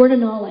she had a word of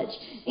knowledge.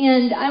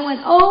 And I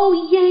went,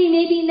 oh, yay,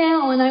 maybe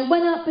now. And I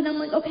went up, and I'm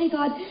like, okay,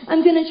 God,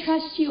 I'm going to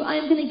trust you.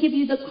 I'm going to give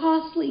you the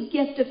costly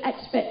gift of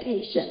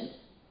expectation,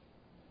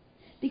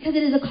 because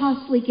it is a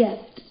costly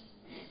gift.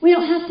 We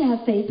don't have to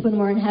have faith when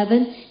we're in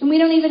heaven, and we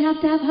don't even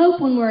have to have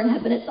hope when we're in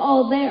heaven. It's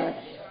all there.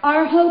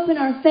 Our hope and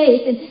our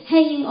faith and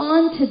hanging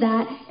on to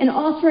that and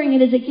offering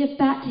it as a gift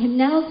back to Him,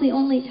 now is the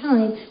only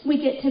time we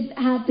get to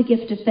have the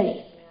gift of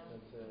faith.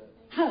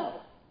 Ho.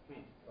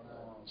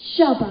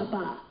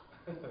 Shababa.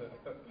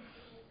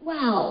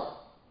 Wow.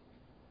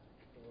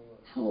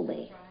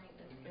 Holy.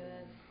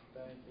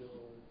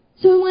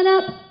 So I went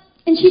up,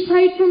 and she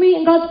prayed for me,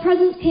 and God's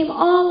presence came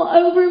all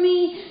over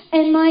me,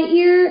 and my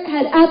ear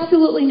had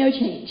absolutely no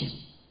change.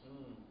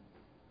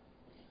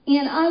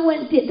 And I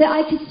went, that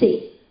I could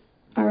see.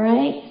 All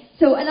right?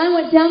 So, and I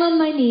went down on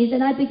my knees,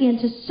 and I began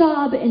to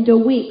sob and to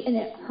weep, and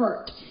it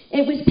hurt.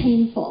 It was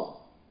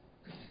painful.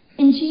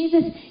 And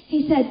Jesus,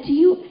 He said,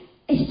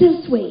 it's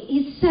so sweet.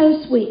 He's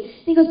so sweet.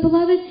 And He goes,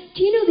 beloved,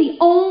 do you know the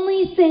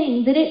only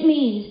thing that it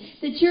means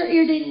that your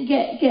ear didn't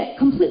get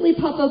completely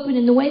pop open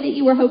in the way that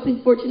you were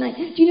hoping for tonight?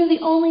 Do you know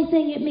the only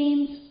thing it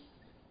means?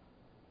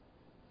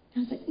 I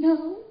was like,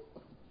 no.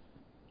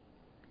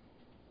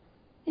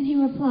 And He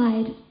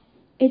replied,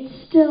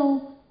 it's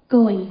still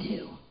going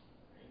to.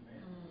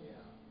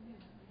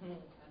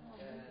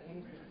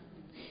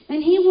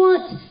 And He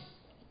wants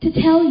to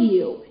tell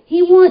you,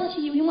 He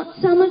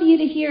wants some of you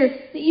to hear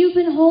that you've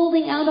been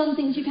holding out on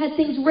things. You've had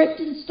things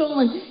ripped and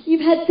stolen. You've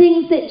had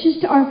things that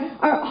just are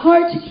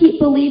hard to keep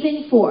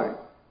believing for.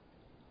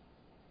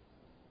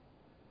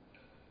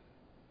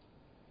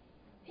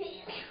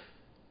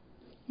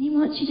 He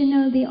wants you to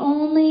know the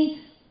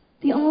only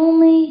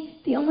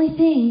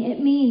thing it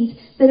means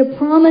that a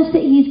promise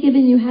that He's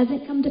given you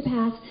hasn't come to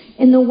pass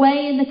in the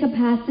way and the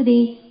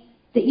capacity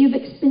that you've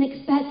been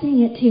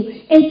expecting it to,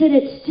 is that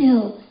it's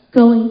still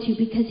going to,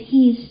 because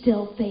He's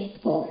still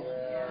faithful.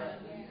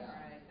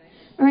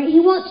 All right,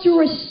 He wants to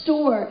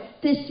restore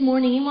this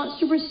morning. He wants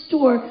to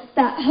restore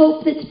that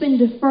hope that's been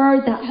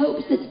deferred, that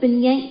hope that's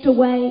been yanked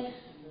away.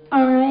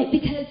 All right,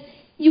 because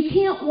you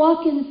can't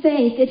walk in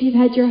faith if you've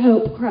had your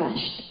hope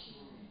crushed.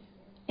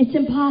 It's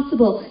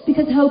impossible,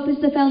 because hope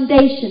is the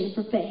foundation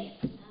for faith.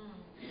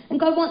 And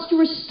God wants to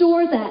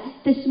restore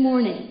that this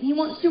morning. He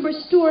wants to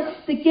restore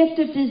the gift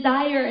of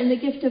desire and the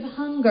gift of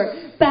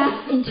hunger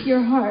back into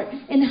your heart.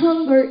 And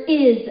hunger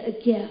is a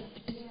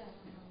gift.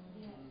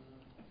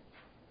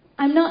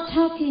 I'm not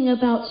talking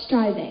about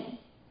striving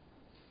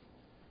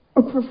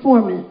or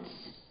performance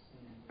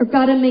or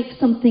got to make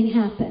something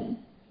happen.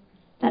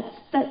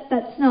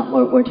 That's not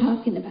what we're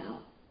talking about.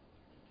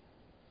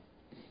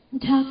 I'm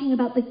talking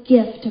about the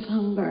gift of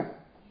hunger.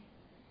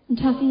 I'm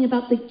talking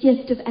about the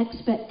gift of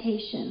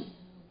expectation.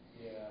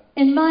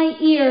 And my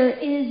ear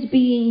is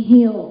being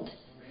healed,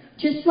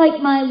 just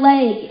like my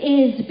leg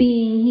is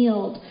being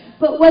healed.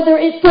 But whether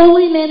it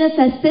fully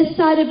manifests this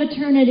side of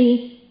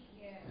eternity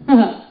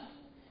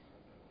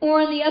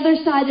or on the other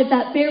side of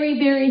that very,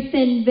 very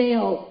thin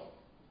veil,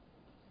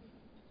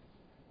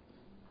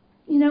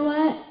 you know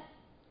what?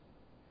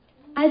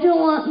 I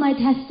don't want my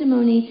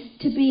testimony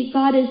to be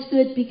God is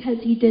good because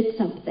He did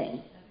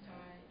something.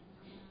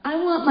 I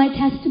want my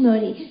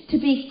testimony to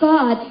be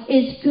God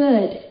is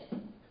good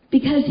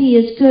because He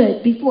is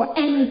good before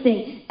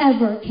anything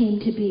ever came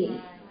to be.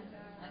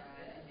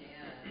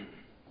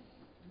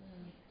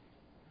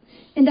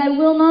 And I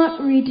will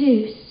not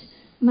reduce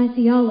my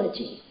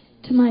theology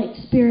to my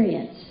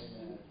experience,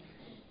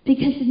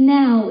 because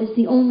now is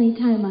the only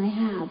time I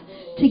have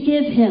to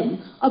give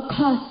Him a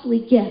costly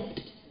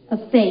gift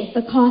of faith,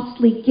 a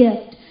costly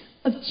gift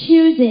of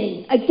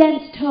choosing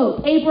against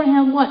hope.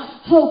 Abraham, what?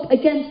 Hope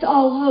against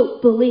all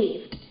hope,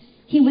 believed.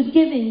 He was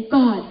giving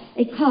God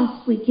a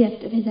costly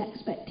gift of his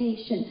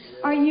expectation.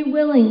 Are you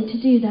willing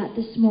to do that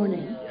this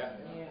morning?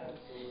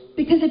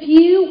 Because if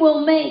you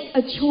will make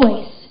a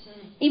choice,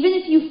 even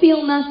if you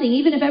feel nothing,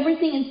 even if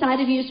everything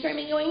inside of you is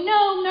screaming, going,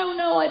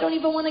 no, I don't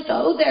even want to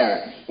go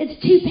there. It's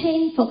too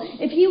painful.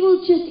 If you will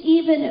just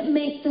even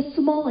make the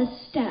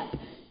smallest step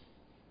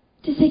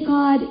to say,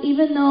 God,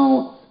 even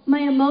though my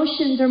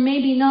emotions are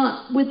maybe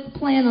not with the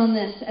plan on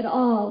this at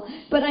all,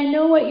 but I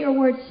know what your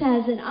word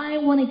says, and I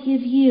want to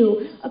give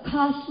you a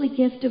costly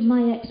gift of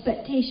my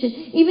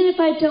expectation. Even if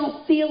I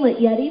don't feel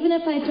it yet, even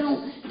if I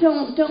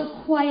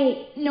don't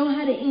quite know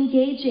how to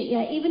engage it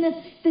yet, even if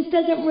this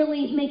doesn't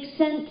really make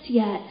sense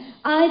yet,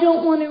 I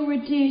don't want to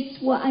reduce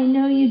what I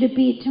know you to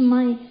be to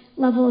my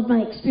level of my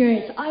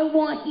experience. I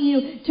want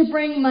you to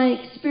bring my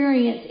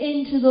experience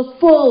into the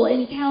full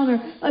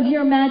encounter of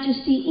your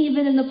majesty,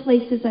 even in the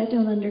places I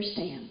don't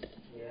understand.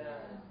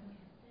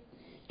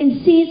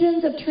 In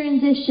seasons of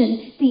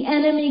transition, the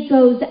enemy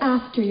goes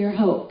after your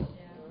hope.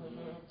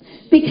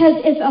 Because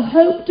if a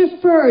hope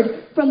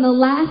deferred from the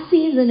last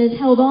season is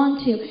held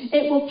on to,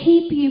 it will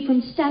keep you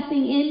from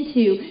stepping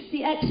into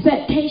the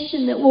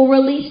expectation that will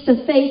release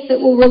the faith,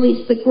 that will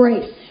release the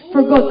grace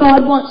for what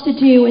God wants to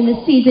do in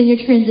the season you're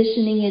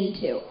transitioning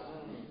into.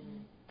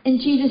 And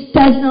Jesus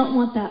does not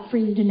want that for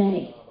you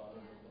today.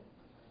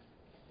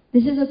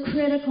 This is a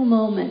critical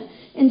moment.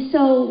 And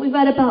so we've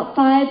got about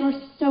 5 or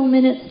so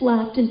minutes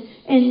left.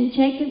 And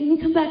Jacob, can you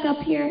come back up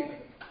here?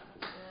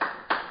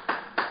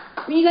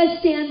 Will you guys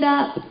stand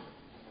up?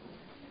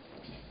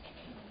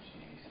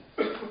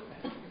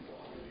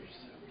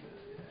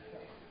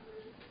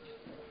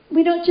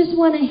 We don't just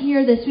want to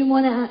hear this. We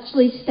want to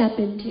actually step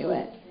into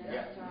it.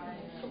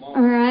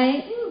 All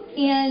right?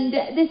 And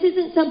this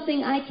isn't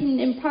something I can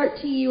impart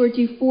to you or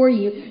do for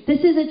you. This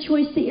is a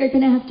choice that you're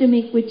going to have to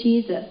make with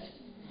Jesus.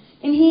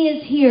 And he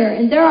is here.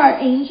 And there are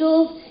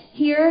angels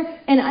here.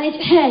 And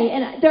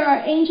there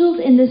are angels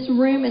in this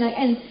room. And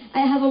I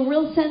have a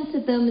real sense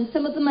of them. And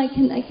some of them I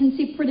can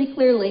see pretty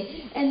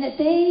clearly. And that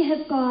they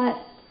have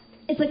got,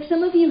 it's like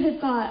some of you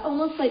have got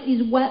almost like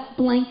these wet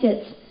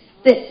blankets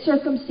that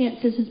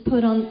circumstances has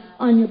put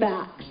on your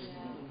backs.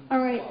 All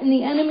right, and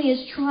the enemy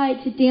has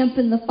tried to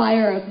dampen the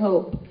fire of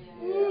hope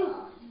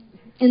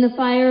and the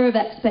fire of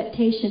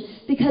expectation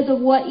because of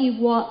what you've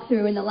walked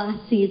through in the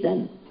last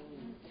season.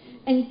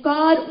 And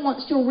God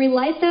wants to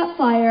relight that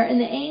fire, and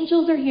the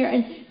angels are here,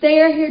 and they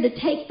are here to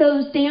take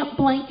those damp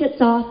blankets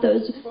off,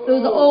 those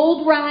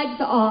old rags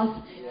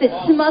off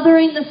that's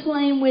smothering the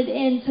flame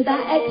within, so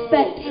that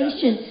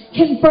expectation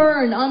can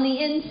burn on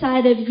the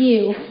inside of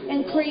you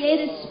and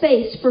create a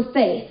space for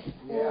faith.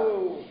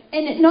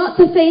 And not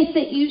the faith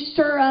that you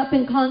stir up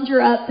and conjure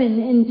up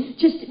and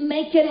just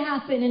make it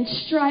happen and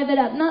strive it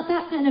up. Not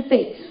that kind of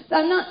faith.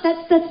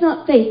 That's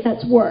not faith,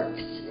 that's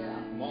works.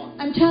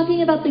 I'm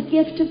talking about the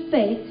gift of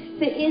faith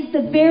that is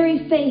the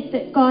very faith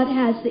that God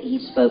has, that he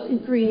spoke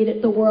and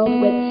created the world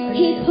with.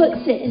 He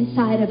puts it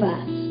inside of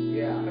us.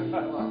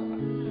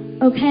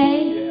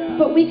 Okay?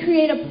 But we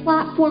create a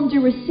platform to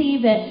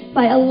receive it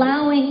by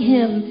allowing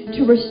him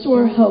to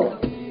restore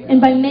hope. And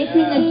by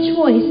making a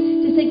choice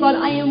to say, God,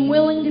 I am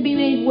willing to be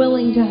made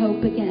willing to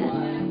hope again.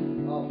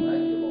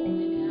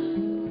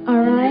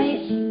 All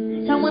right?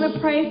 So I want to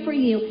pray for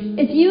you.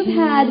 If you've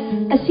had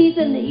a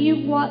season that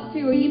you've walked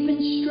through or you've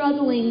been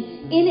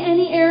struggling in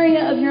any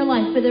area of your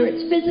life, whether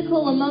it's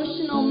physical,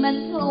 emotional,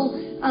 mental,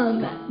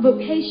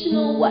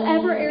 vocational,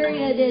 whatever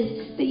area it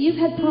is, that you've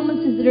had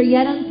promises that are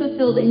yet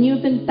unfulfilled and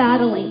you've been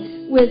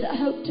battling with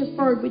hope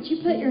deferred, would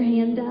you put your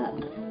hand up?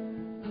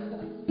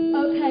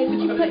 Okay, would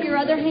you put your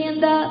other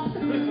hand up?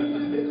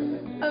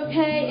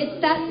 Okay,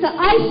 that's the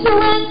I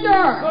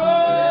surrender.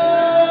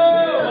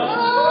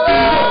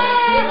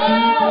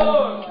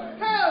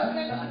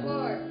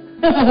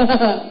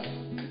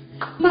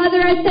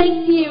 Father, I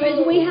thank you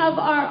as we have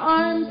our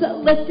arms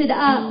lifted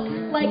up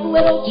like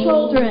little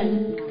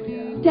children.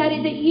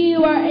 Daddy, that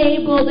you are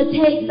able to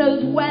take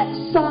those wet,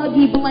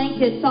 soggy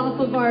blankets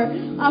off of our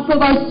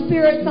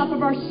spirits, off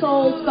of our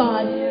souls,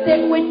 God,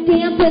 that would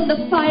dampen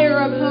the fire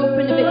of hope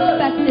and of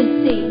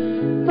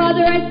expectancy.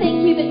 Father, I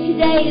thank you that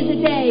today is a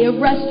day of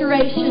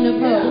restoration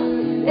of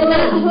hope. And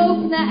that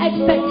hope and that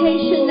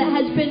expectation that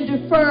has been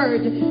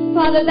deferred,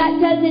 Father, that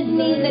doesn't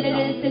mean that it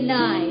is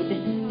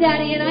denied.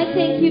 Daddy, and I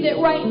thank you that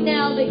right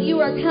now that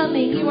you are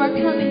coming.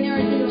 There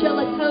is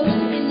angelic host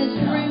in this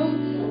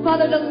room.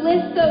 Father, to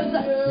lift those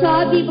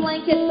soggy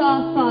blankets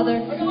off,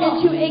 Father, and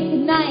to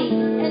ignite,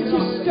 and to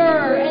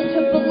stir, and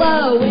to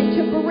blow, and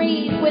to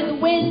breathe with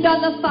wind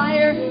on the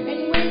fire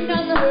and wind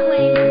on the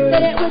flame,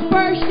 that it would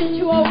burst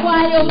into a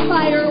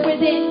wildfire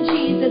within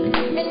Jesus,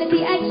 and that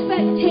the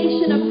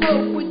expectation of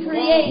hope would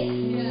create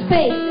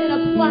space and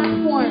a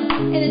platform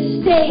and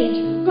a stage,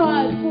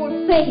 God, for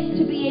faith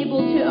to be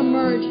able to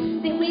emerge,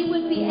 that we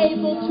would be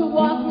able to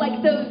walk like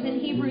those in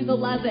Hebrews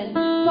 11.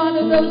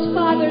 Father, those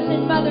fathers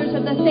and mothers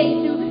of the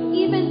faith who,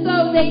 even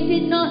though they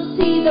did not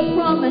see the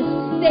promise,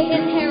 they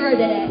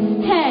inherited it.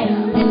 Hey,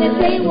 and that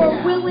they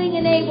were willing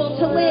and able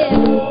to live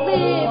in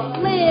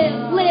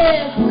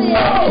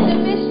the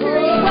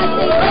mystery of what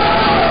they did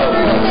not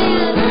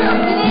understand.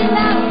 And in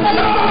that place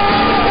of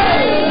honesty,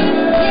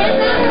 in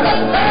that place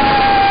of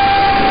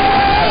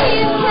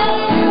praise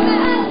Him,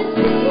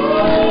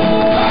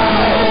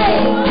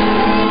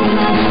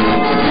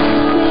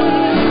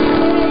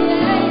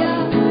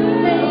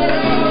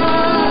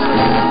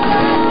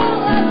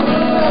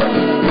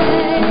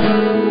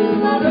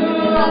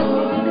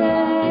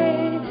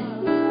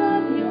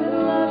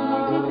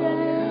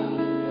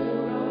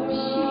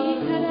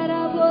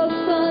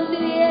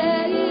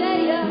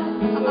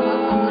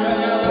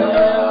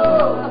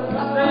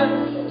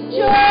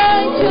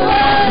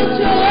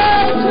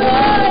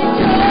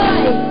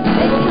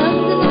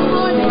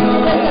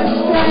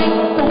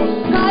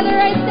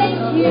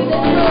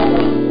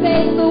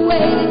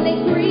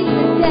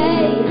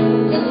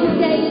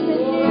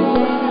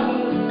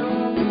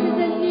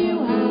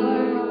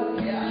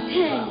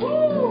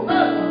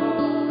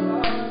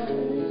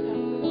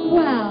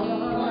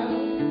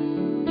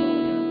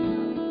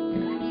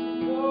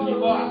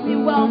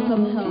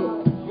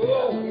 hope.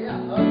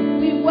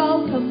 We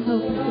welcome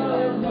hope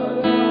again.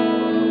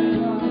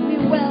 We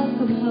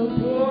welcome hope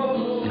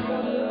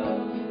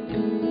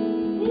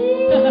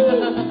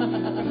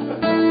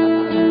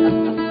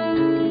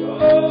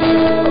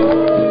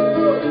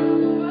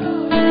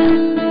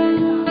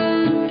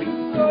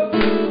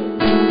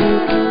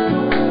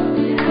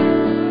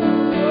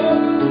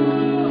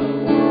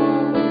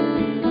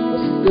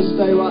Let's just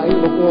stay right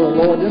here before the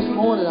Lord. This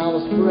morning I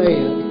was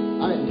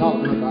praying. I didn't talk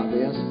to her about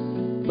this.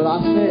 But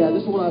I said,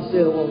 this is what I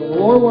said,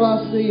 Lord, what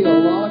I see a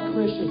lot of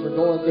Christians are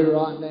going through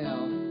right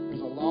now is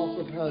a loss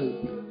of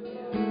hope.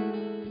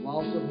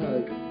 Loss of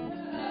hope.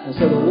 And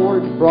so the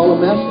Lord brought a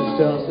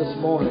message to us this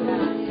morning.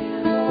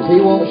 Because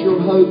He wants your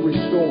hope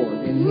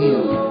restored in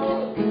Him.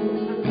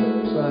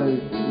 So,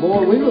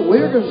 Lord,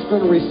 we're just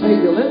going to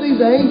receive it. Let these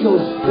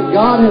angels that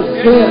God has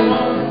sent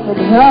from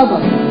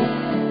heaven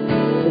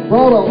have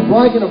brought a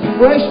blanket of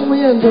fresh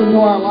winds into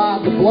our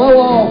lives to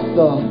blow off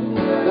that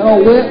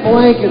old wet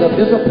blanket of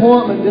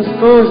disappointment,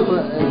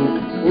 discouragement,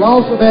 and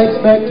loss of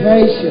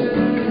expectation.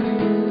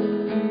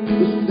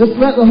 Let's just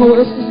let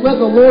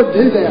the Lord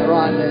do that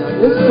right now.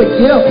 This is a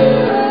gift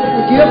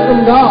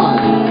from God.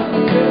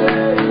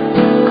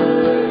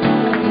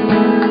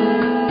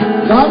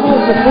 God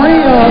wants to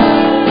free us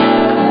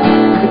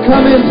to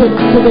come into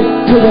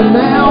the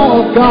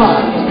now of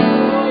God.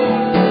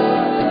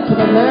 To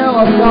the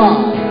now of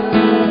God.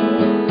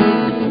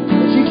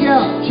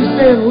 And she's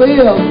saying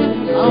live.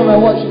 I don't know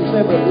what she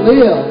said, but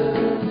live.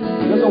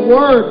 There's a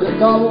word that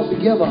God wants to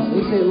give us. He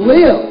said,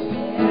 live.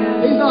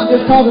 He's not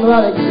just talking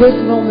about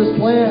existing on this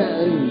planet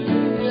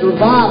and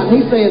surviving.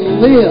 He's saying,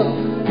 live.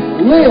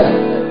 Live.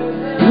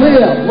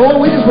 Live.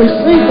 Lord, we just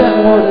received that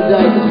word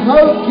today because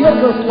hope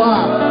gives us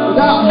life.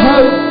 Without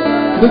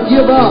hope, we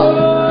give up.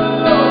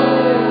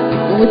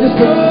 And we just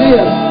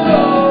exist.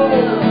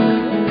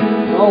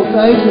 Oh,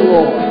 thank you,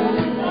 Lord.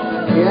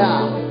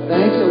 Yeah.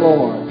 Thank you,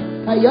 Lord.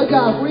 Hey, you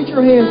guys, reach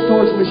your hands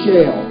towards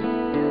Michelle.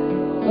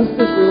 Let's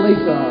just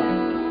release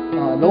an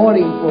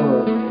anointing for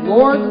her.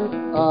 Lord,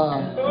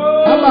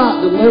 how about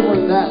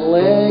delivering that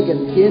leg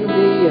and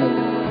kidney and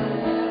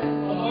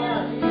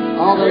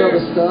all that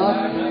other stuff?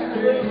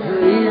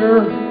 Her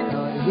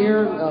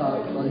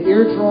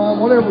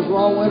eardrum, whatever's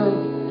wrong with her.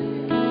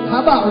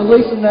 How about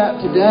releasing that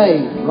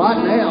today,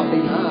 right now? Be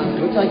nice.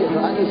 We'll take it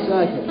right this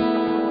second.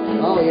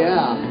 Oh,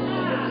 yeah.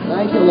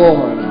 Thank you,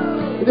 Lord.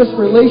 You just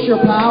release your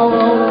power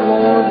on her,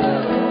 Lord.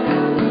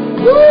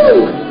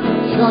 Woo!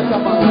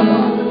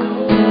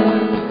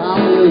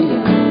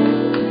 Hallelujah.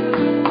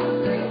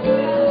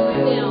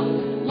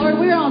 Lord,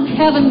 we're on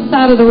heaven's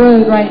side of the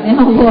road right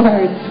now,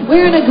 Lord.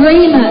 We're in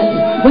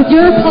agreement with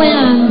your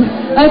plans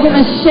over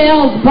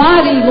Michelle's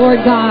body,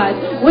 Lord God.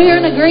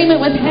 We're in agreement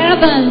with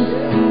heaven's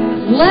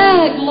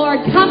leg,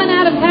 Lord, coming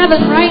out of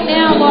heaven right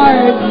now,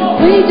 Lord.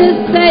 We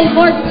just say,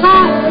 Lord,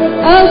 pop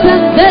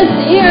open this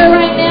ear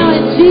right now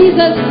in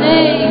Jesus'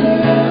 name.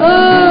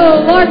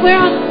 Oh, Lord, we're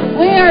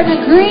in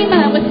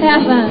agreement with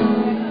heaven.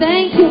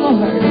 Thank you,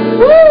 Lord.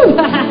 Woo!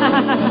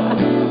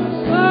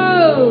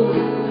 Oh.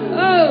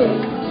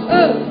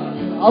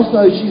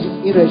 Also, she's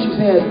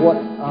had what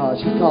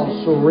she calls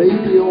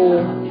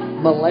cerebral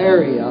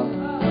malaria.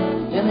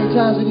 How many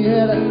times have you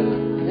had it?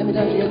 How many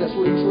times you had that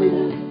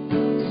cerebral?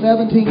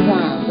 17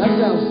 times. That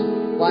sounds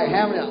like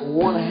having it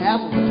one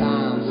half of the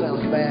time.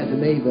 Sounds bad to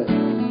me, but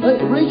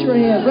reach your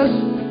hands.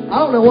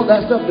 I don't know what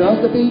that stuff does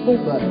to people,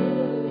 but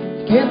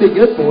it can't be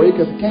good for you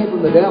because it came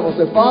from the devil.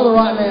 So, Father,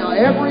 right now,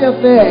 every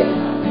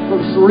effect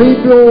from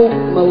cerebral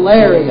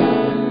malaria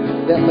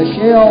that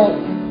Michelle,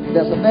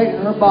 that's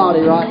affecting her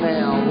body right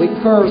now, we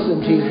curse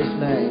in Jesus'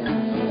 name.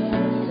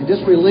 And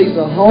just release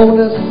a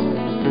wholeness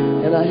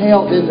and a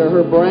health into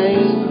her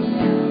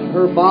brain,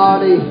 her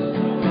body,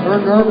 her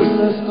nervous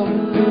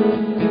system.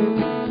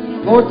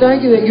 Lord,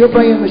 thank you that you're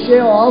bringing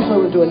Michelle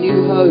also into a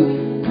new hope.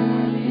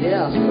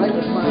 Yes, make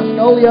her smile.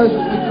 Scoliosis,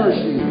 we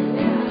curse you.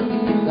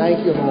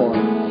 Thank you, Lord.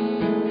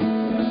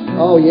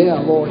 Oh, yeah,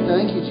 Lord.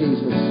 Thank you,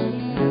 Jesus.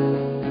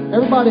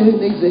 Everybody who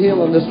needs a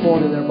healing this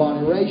morning in their body,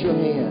 raise your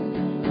hand.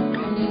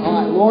 All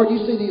right, Lord, you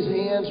see these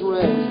hands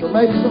raised. Or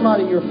maybe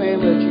somebody in your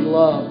family that you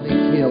love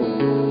needs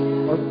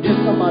healing. Or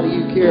just somebody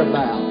you care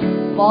about.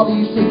 Father,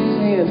 you see these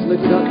hands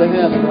lifted up to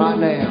heaven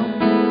right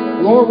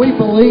now. Lord, we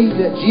believe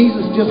that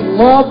Jesus just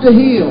loved to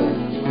heal.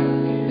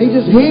 He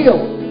just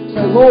healed.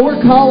 So, Lord,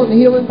 we're calling the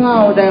healing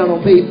power down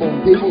on people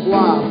and people's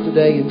lives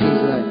today in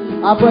Jesus'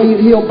 name. I pray you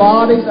to heal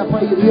bodies. I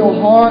pray you to heal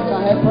hearts.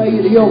 I pray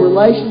you to heal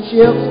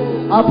relationships.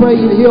 I pray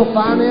you to heal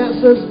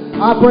finances.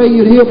 I pray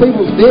you to heal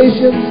people's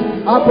visions.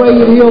 I pray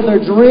you to heal their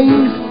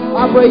dreams.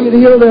 I pray you to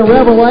heal their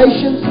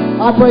revelations.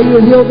 I pray you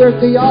to heal their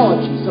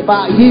theologies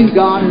about you,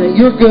 God, and that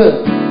you're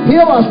good.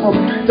 Heal us from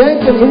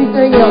thinking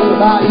anything else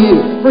about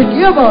you.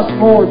 Forgive us,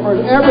 Lord, for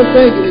ever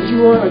thinking that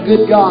you weren't a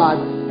good God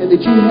and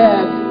that you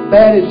had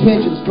bad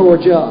intentions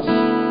towards us.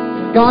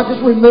 God,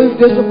 just remove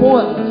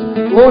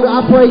disappointments. Lord,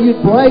 I pray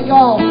you'd break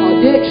off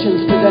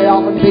addictions today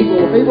off of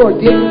people. If people are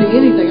addicted to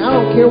anything, I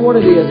don't care what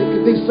it is. It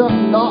could be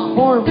something not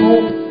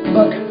harmful,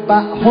 but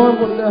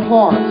harmful to their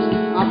hearts.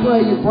 I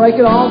pray you break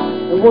it off,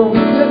 and where we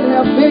couldn't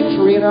have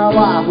victory in our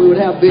life, we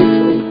would have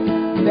victory.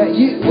 That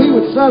we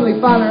would suddenly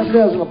find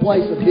ourselves in a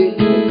place of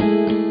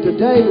victory.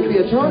 Today would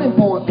be a turning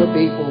point for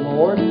people,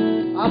 Lord.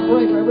 I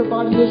pray for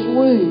everybody in this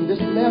room,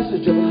 this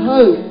message of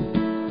hope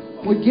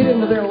would get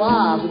into their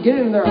lives, and get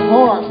into their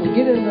hearts, and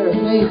get into their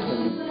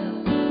thinking.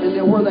 And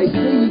then where they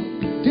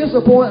see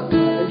disappointment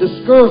and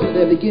discouragement,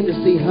 they begin to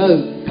see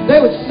hope. They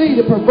would see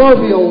the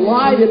proverbial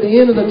light at the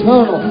end of the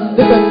tunnel.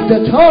 That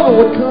the tunnel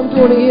would come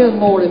to an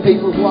end, Lord, in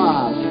people's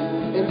lives.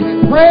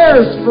 And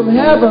prayers from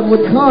heaven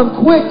would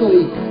come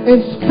quickly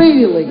and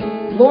speedily.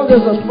 Lord,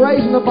 there's a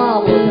phrase in the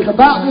Bible that says,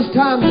 about this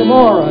time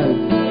tomorrow,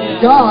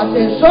 God,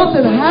 and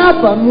something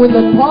happened when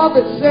the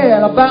prophet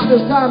said, about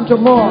this time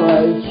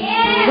tomorrow,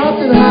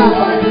 something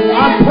happened.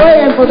 I'm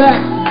praying for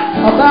that.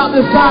 About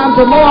this time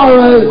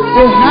tomorrow,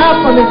 it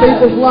happened in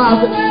people's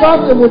lives that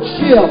something would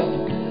shift.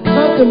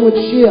 Something would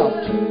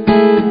shift.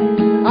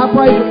 I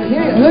pray for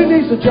who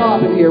needs a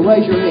job in here?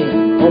 Raise your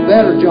hand. Or a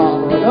better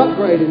job, or an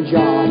upgrading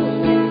job,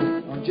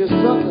 or just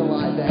something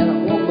like that, or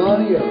more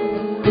money. Or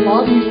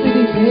Father, you see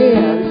these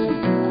hands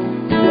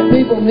that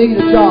people need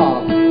a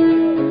job.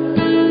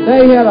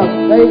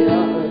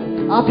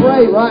 I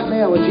pray right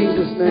now in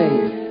Jesus'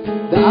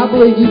 name that I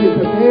believe you've been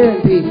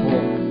preparing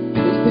people.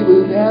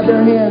 People who have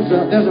their hands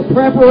up. There's a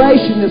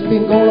preparation that's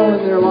been going on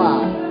in their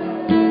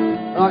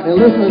life. All right, now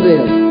listen to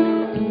this.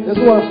 This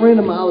is what a friend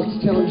of mine, I was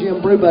telling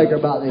Jim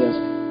Brubaker about this.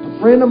 A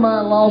friend of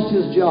mine lost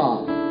his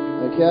job.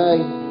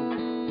 Okay?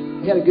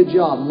 He had a good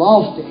job.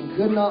 Lost it and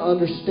could not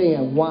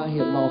understand why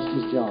he had lost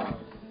his job.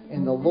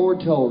 And the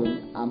Lord told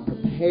him, I'm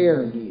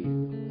preparing you.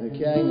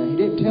 Okay? Now, he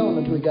didn't tell him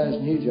until he got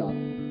his new job.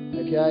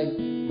 Okay?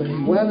 But he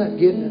wound up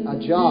getting a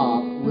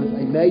job with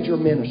a major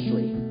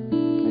ministry.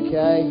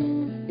 Okay?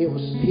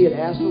 He had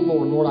asked the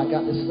Lord, I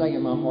got this thing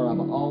in my heart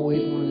I've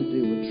always wanted to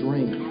do, a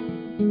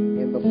dream.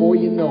 And before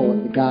you know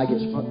it, the guy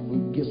gets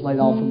laid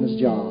off from his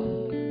job.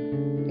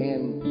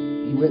 And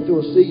he went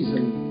through a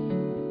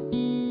season,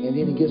 and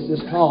then he gets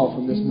this call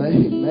from this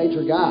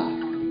major guy,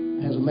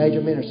 has a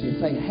major ministry,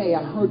 and saying, hey,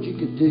 I heard you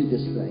could do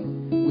this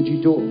thing. Would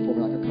you do it for me,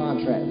 like a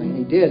contract thing?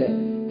 And he did it.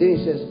 Then he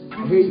says,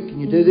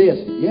 can you do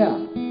this? Yeah.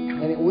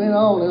 And it went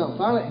on and on.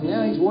 Finally, and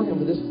now he's working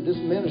for this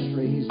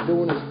ministry. He's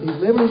living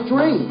his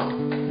dream.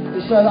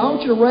 And so I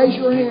want you to raise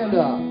your hand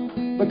up,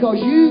 because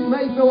you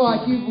may feel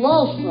like you've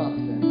lost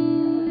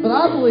something. But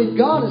I believe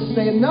God is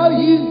saying, no,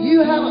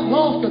 you haven't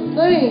lost a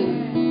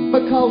thing,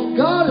 because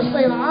God is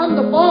saying, I'm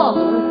the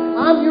Father.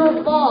 I'm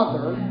your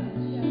Father.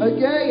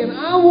 Okay? And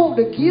I want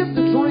to give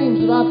the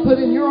dreams that I put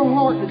in your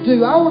heart to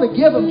do. I want to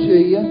give them to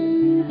you.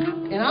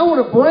 And I want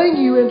to bring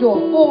you into a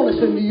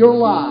fullness into your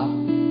life,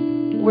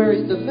 where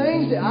the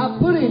things that I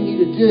put in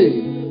you to do,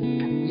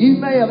 you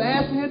may have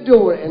asked me to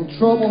do it and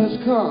trouble has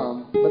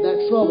come, but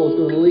that trouble is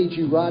going to lead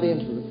you right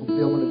into the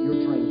fulfillment of your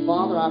dream.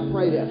 Father, I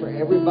pray that for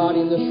everybody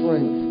in this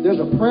room.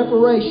 There's a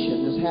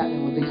preparation that's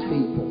happening with these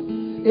people.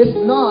 It's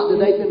not that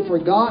they've been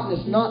forgotten.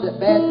 It's not that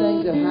bad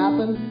things have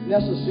happened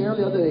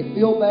necessarily, or that they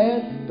feel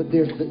bad, but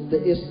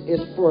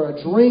it's for a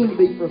dream to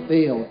be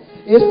fulfilled.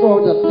 It's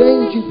for the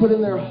things you put in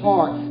their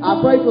heart.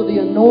 I pray for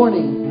the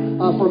anointing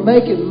for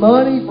making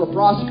money, for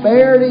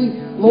prosperity,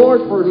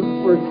 Lord, for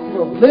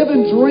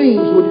living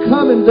dreams would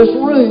come in this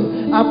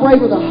room. I pray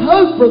for the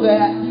hope for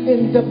that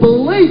and the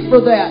belief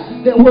for that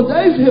where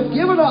those who have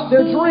given up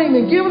their dream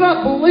and given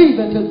up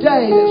believing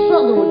today that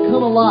something would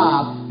come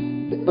alive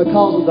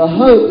because of the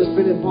hope that's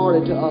been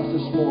imparted to us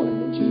this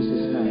morning in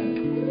Jesus'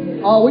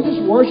 name. Oh, we just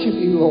worship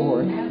you,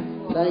 Lord.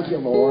 Thank you,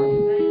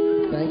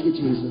 Lord. Thank you,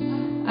 Jesus.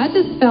 I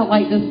just felt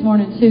like this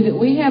morning, too, that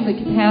we have the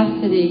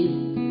capacity.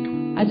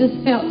 I just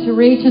felt to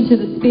reach into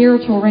the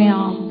spiritual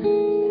realm.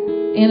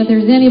 And if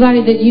there's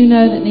anybody that you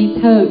know that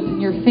needs hope, in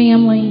your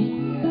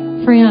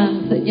family,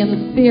 friends, that in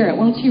the spirit,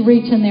 why don't you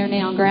reach in there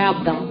now and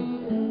grab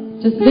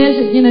them? Just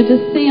vision,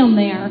 just see them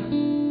there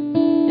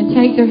and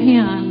take their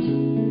hand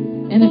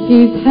and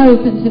infuse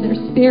hope into their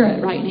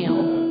spirit right now.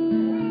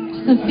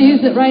 Just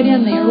infuse it right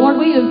in there. Lord,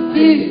 we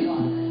infuse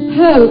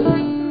hope,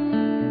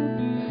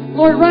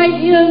 Lord, right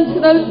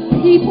into those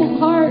people's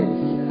hearts,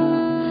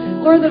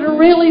 Lord, that are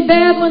really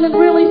battling and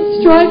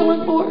really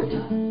struggling, Lord.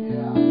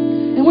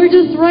 And we're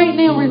just right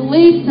now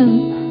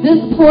releasing this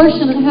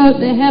portion of hope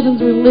that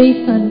heaven's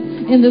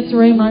releasing in this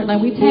room right now.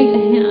 We take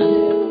the hand.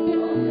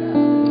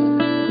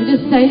 We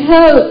just say,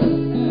 hope,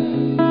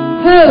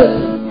 hope,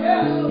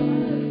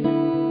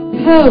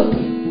 hope,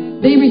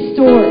 be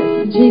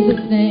restored in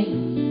Jesus' name.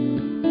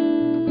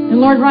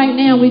 And Lord, right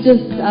now we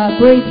just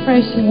breathe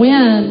fresh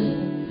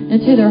wind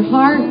into their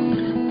hearts.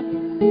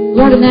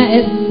 Lord, and that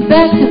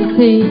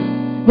expectancy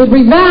would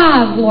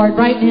revive, Lord,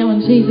 right now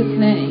in Jesus'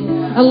 name.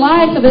 A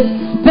life of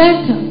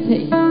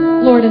expectancy,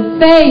 Lord, and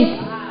faith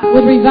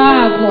would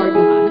revive, Lord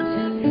God.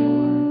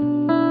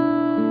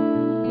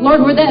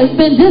 Lord, where that has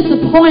been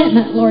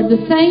disappointment, Lord,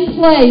 the same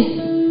place,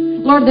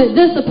 Lord, that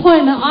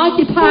disappointment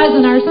occupies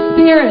in our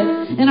spirit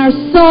and our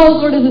souls,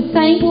 Lord, is the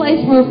same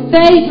place where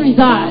faith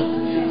resides.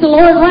 So,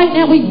 Lord, right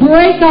now we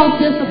break off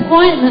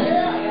disappointment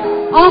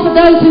off of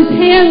those whose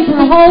hands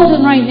we're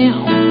holding right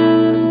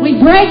now. We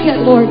break it,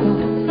 Lord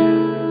God.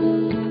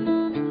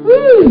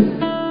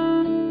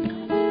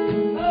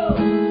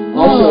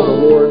 know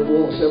the Lord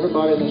wants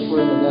everybody in this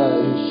room to know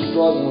who's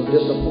struggling with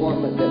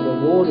disappointment that the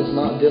Lord is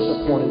not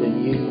disappointed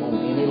in you on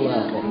any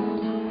level.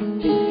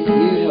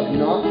 You have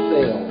not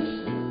failed.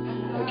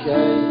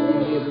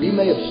 Okay? You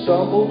may have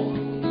stumbled.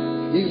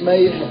 You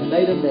may have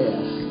made a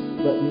mess.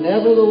 But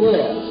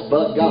nevertheless,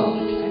 but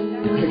God.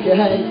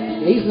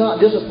 Okay? He's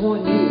not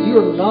disappointing you. You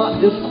are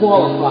not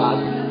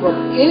disqualified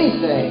from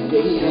anything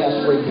that He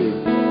has for you.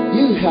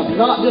 You have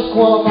not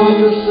disqualified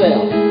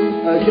yourself.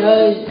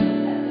 Okay?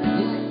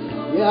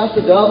 Yeah, that's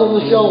the dove on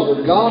the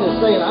shoulder. God is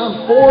saying,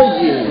 I'm for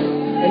you.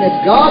 And if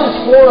God is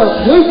for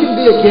us, who can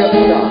be against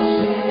us?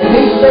 And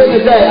He's saying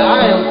today,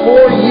 I am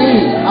for you.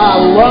 I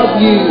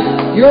love you.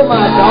 You're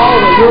my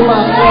daughter. You're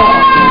my son.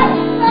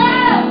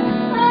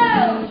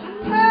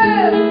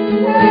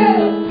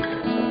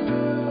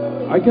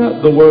 I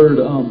got the word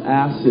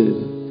acid.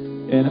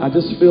 And I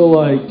just feel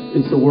like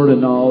it's a word of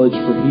knowledge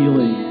for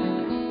healing.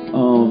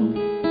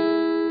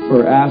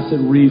 For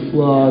acid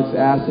reflux,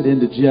 acid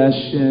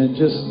indigestion,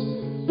 just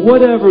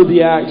whatever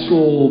the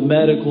actual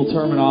medical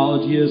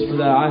terminology is for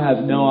that, I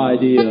have no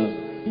idea.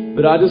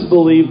 But I just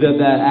believe that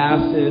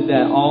acid,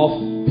 that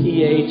off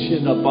pH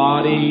in the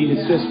body,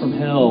 it's just from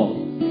hell.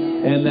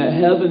 And that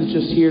heaven's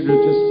just here to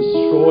just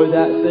destroy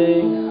that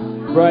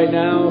thing right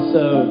now.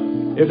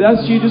 So if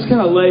that's you, just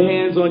kind of lay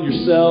hands on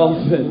yourself.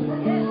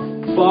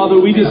 And Father,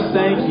 we just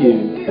thank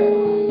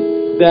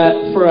you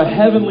that for a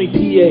heavenly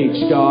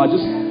pH, God,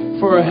 just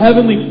for a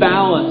heavenly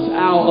balance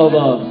out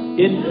of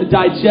in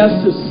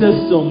digestive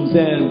systems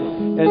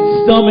and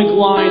stomach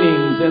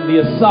linings and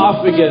the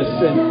esophagus.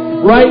 And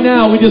right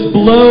now we just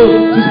blow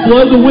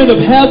the wind of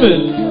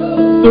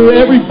heaven through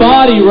every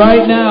body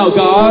right now,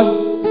 God.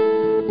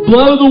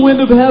 Blow the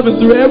wind of heaven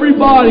through every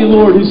body,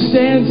 Lord, who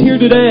stands here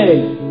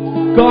today.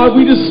 God,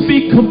 we just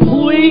speak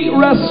complete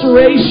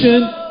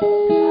restoration.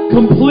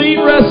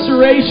 Complete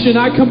restoration.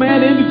 I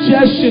command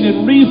indigestion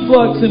and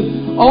reflux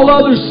and all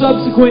other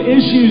subsequent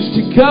issues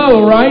to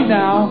go right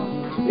now.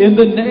 In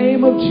the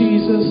name of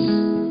Jesus.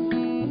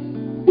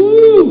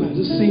 Woo! I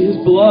just see His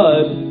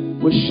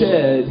blood was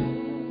shed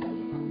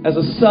as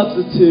a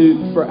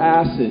substitute for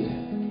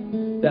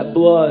acid. That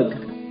blood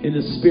in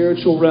the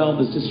spiritual realm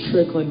is just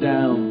trickling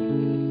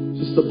down.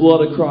 Just the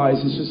blood of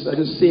Christ. I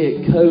just see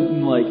it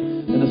coating like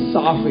an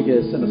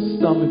esophagus and a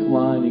stomach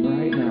lining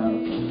right now.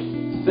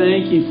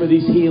 Thank you for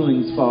these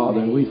healings,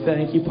 Father. We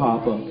thank you,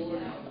 Papa.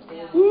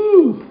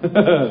 Woo!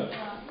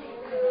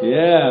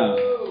 Yeah.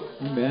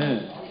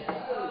 Amen.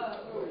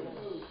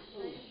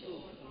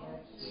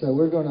 So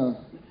we're gonna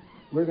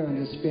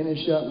just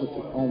finish up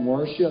on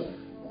worship,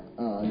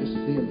 just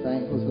being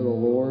thankful to the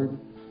Lord.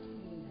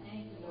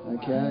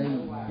 Okay,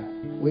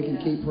 we can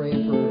keep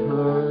praying for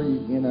her,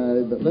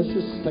 but let's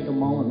just take a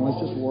moment and let's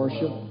just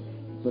worship.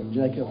 But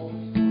Jacob,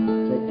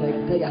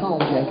 take it home,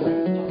 Jacob.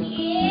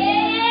 Yeah.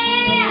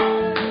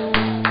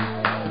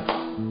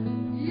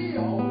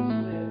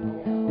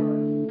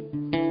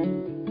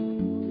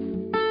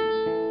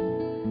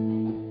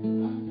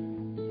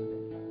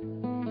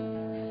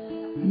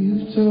 You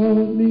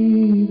told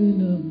me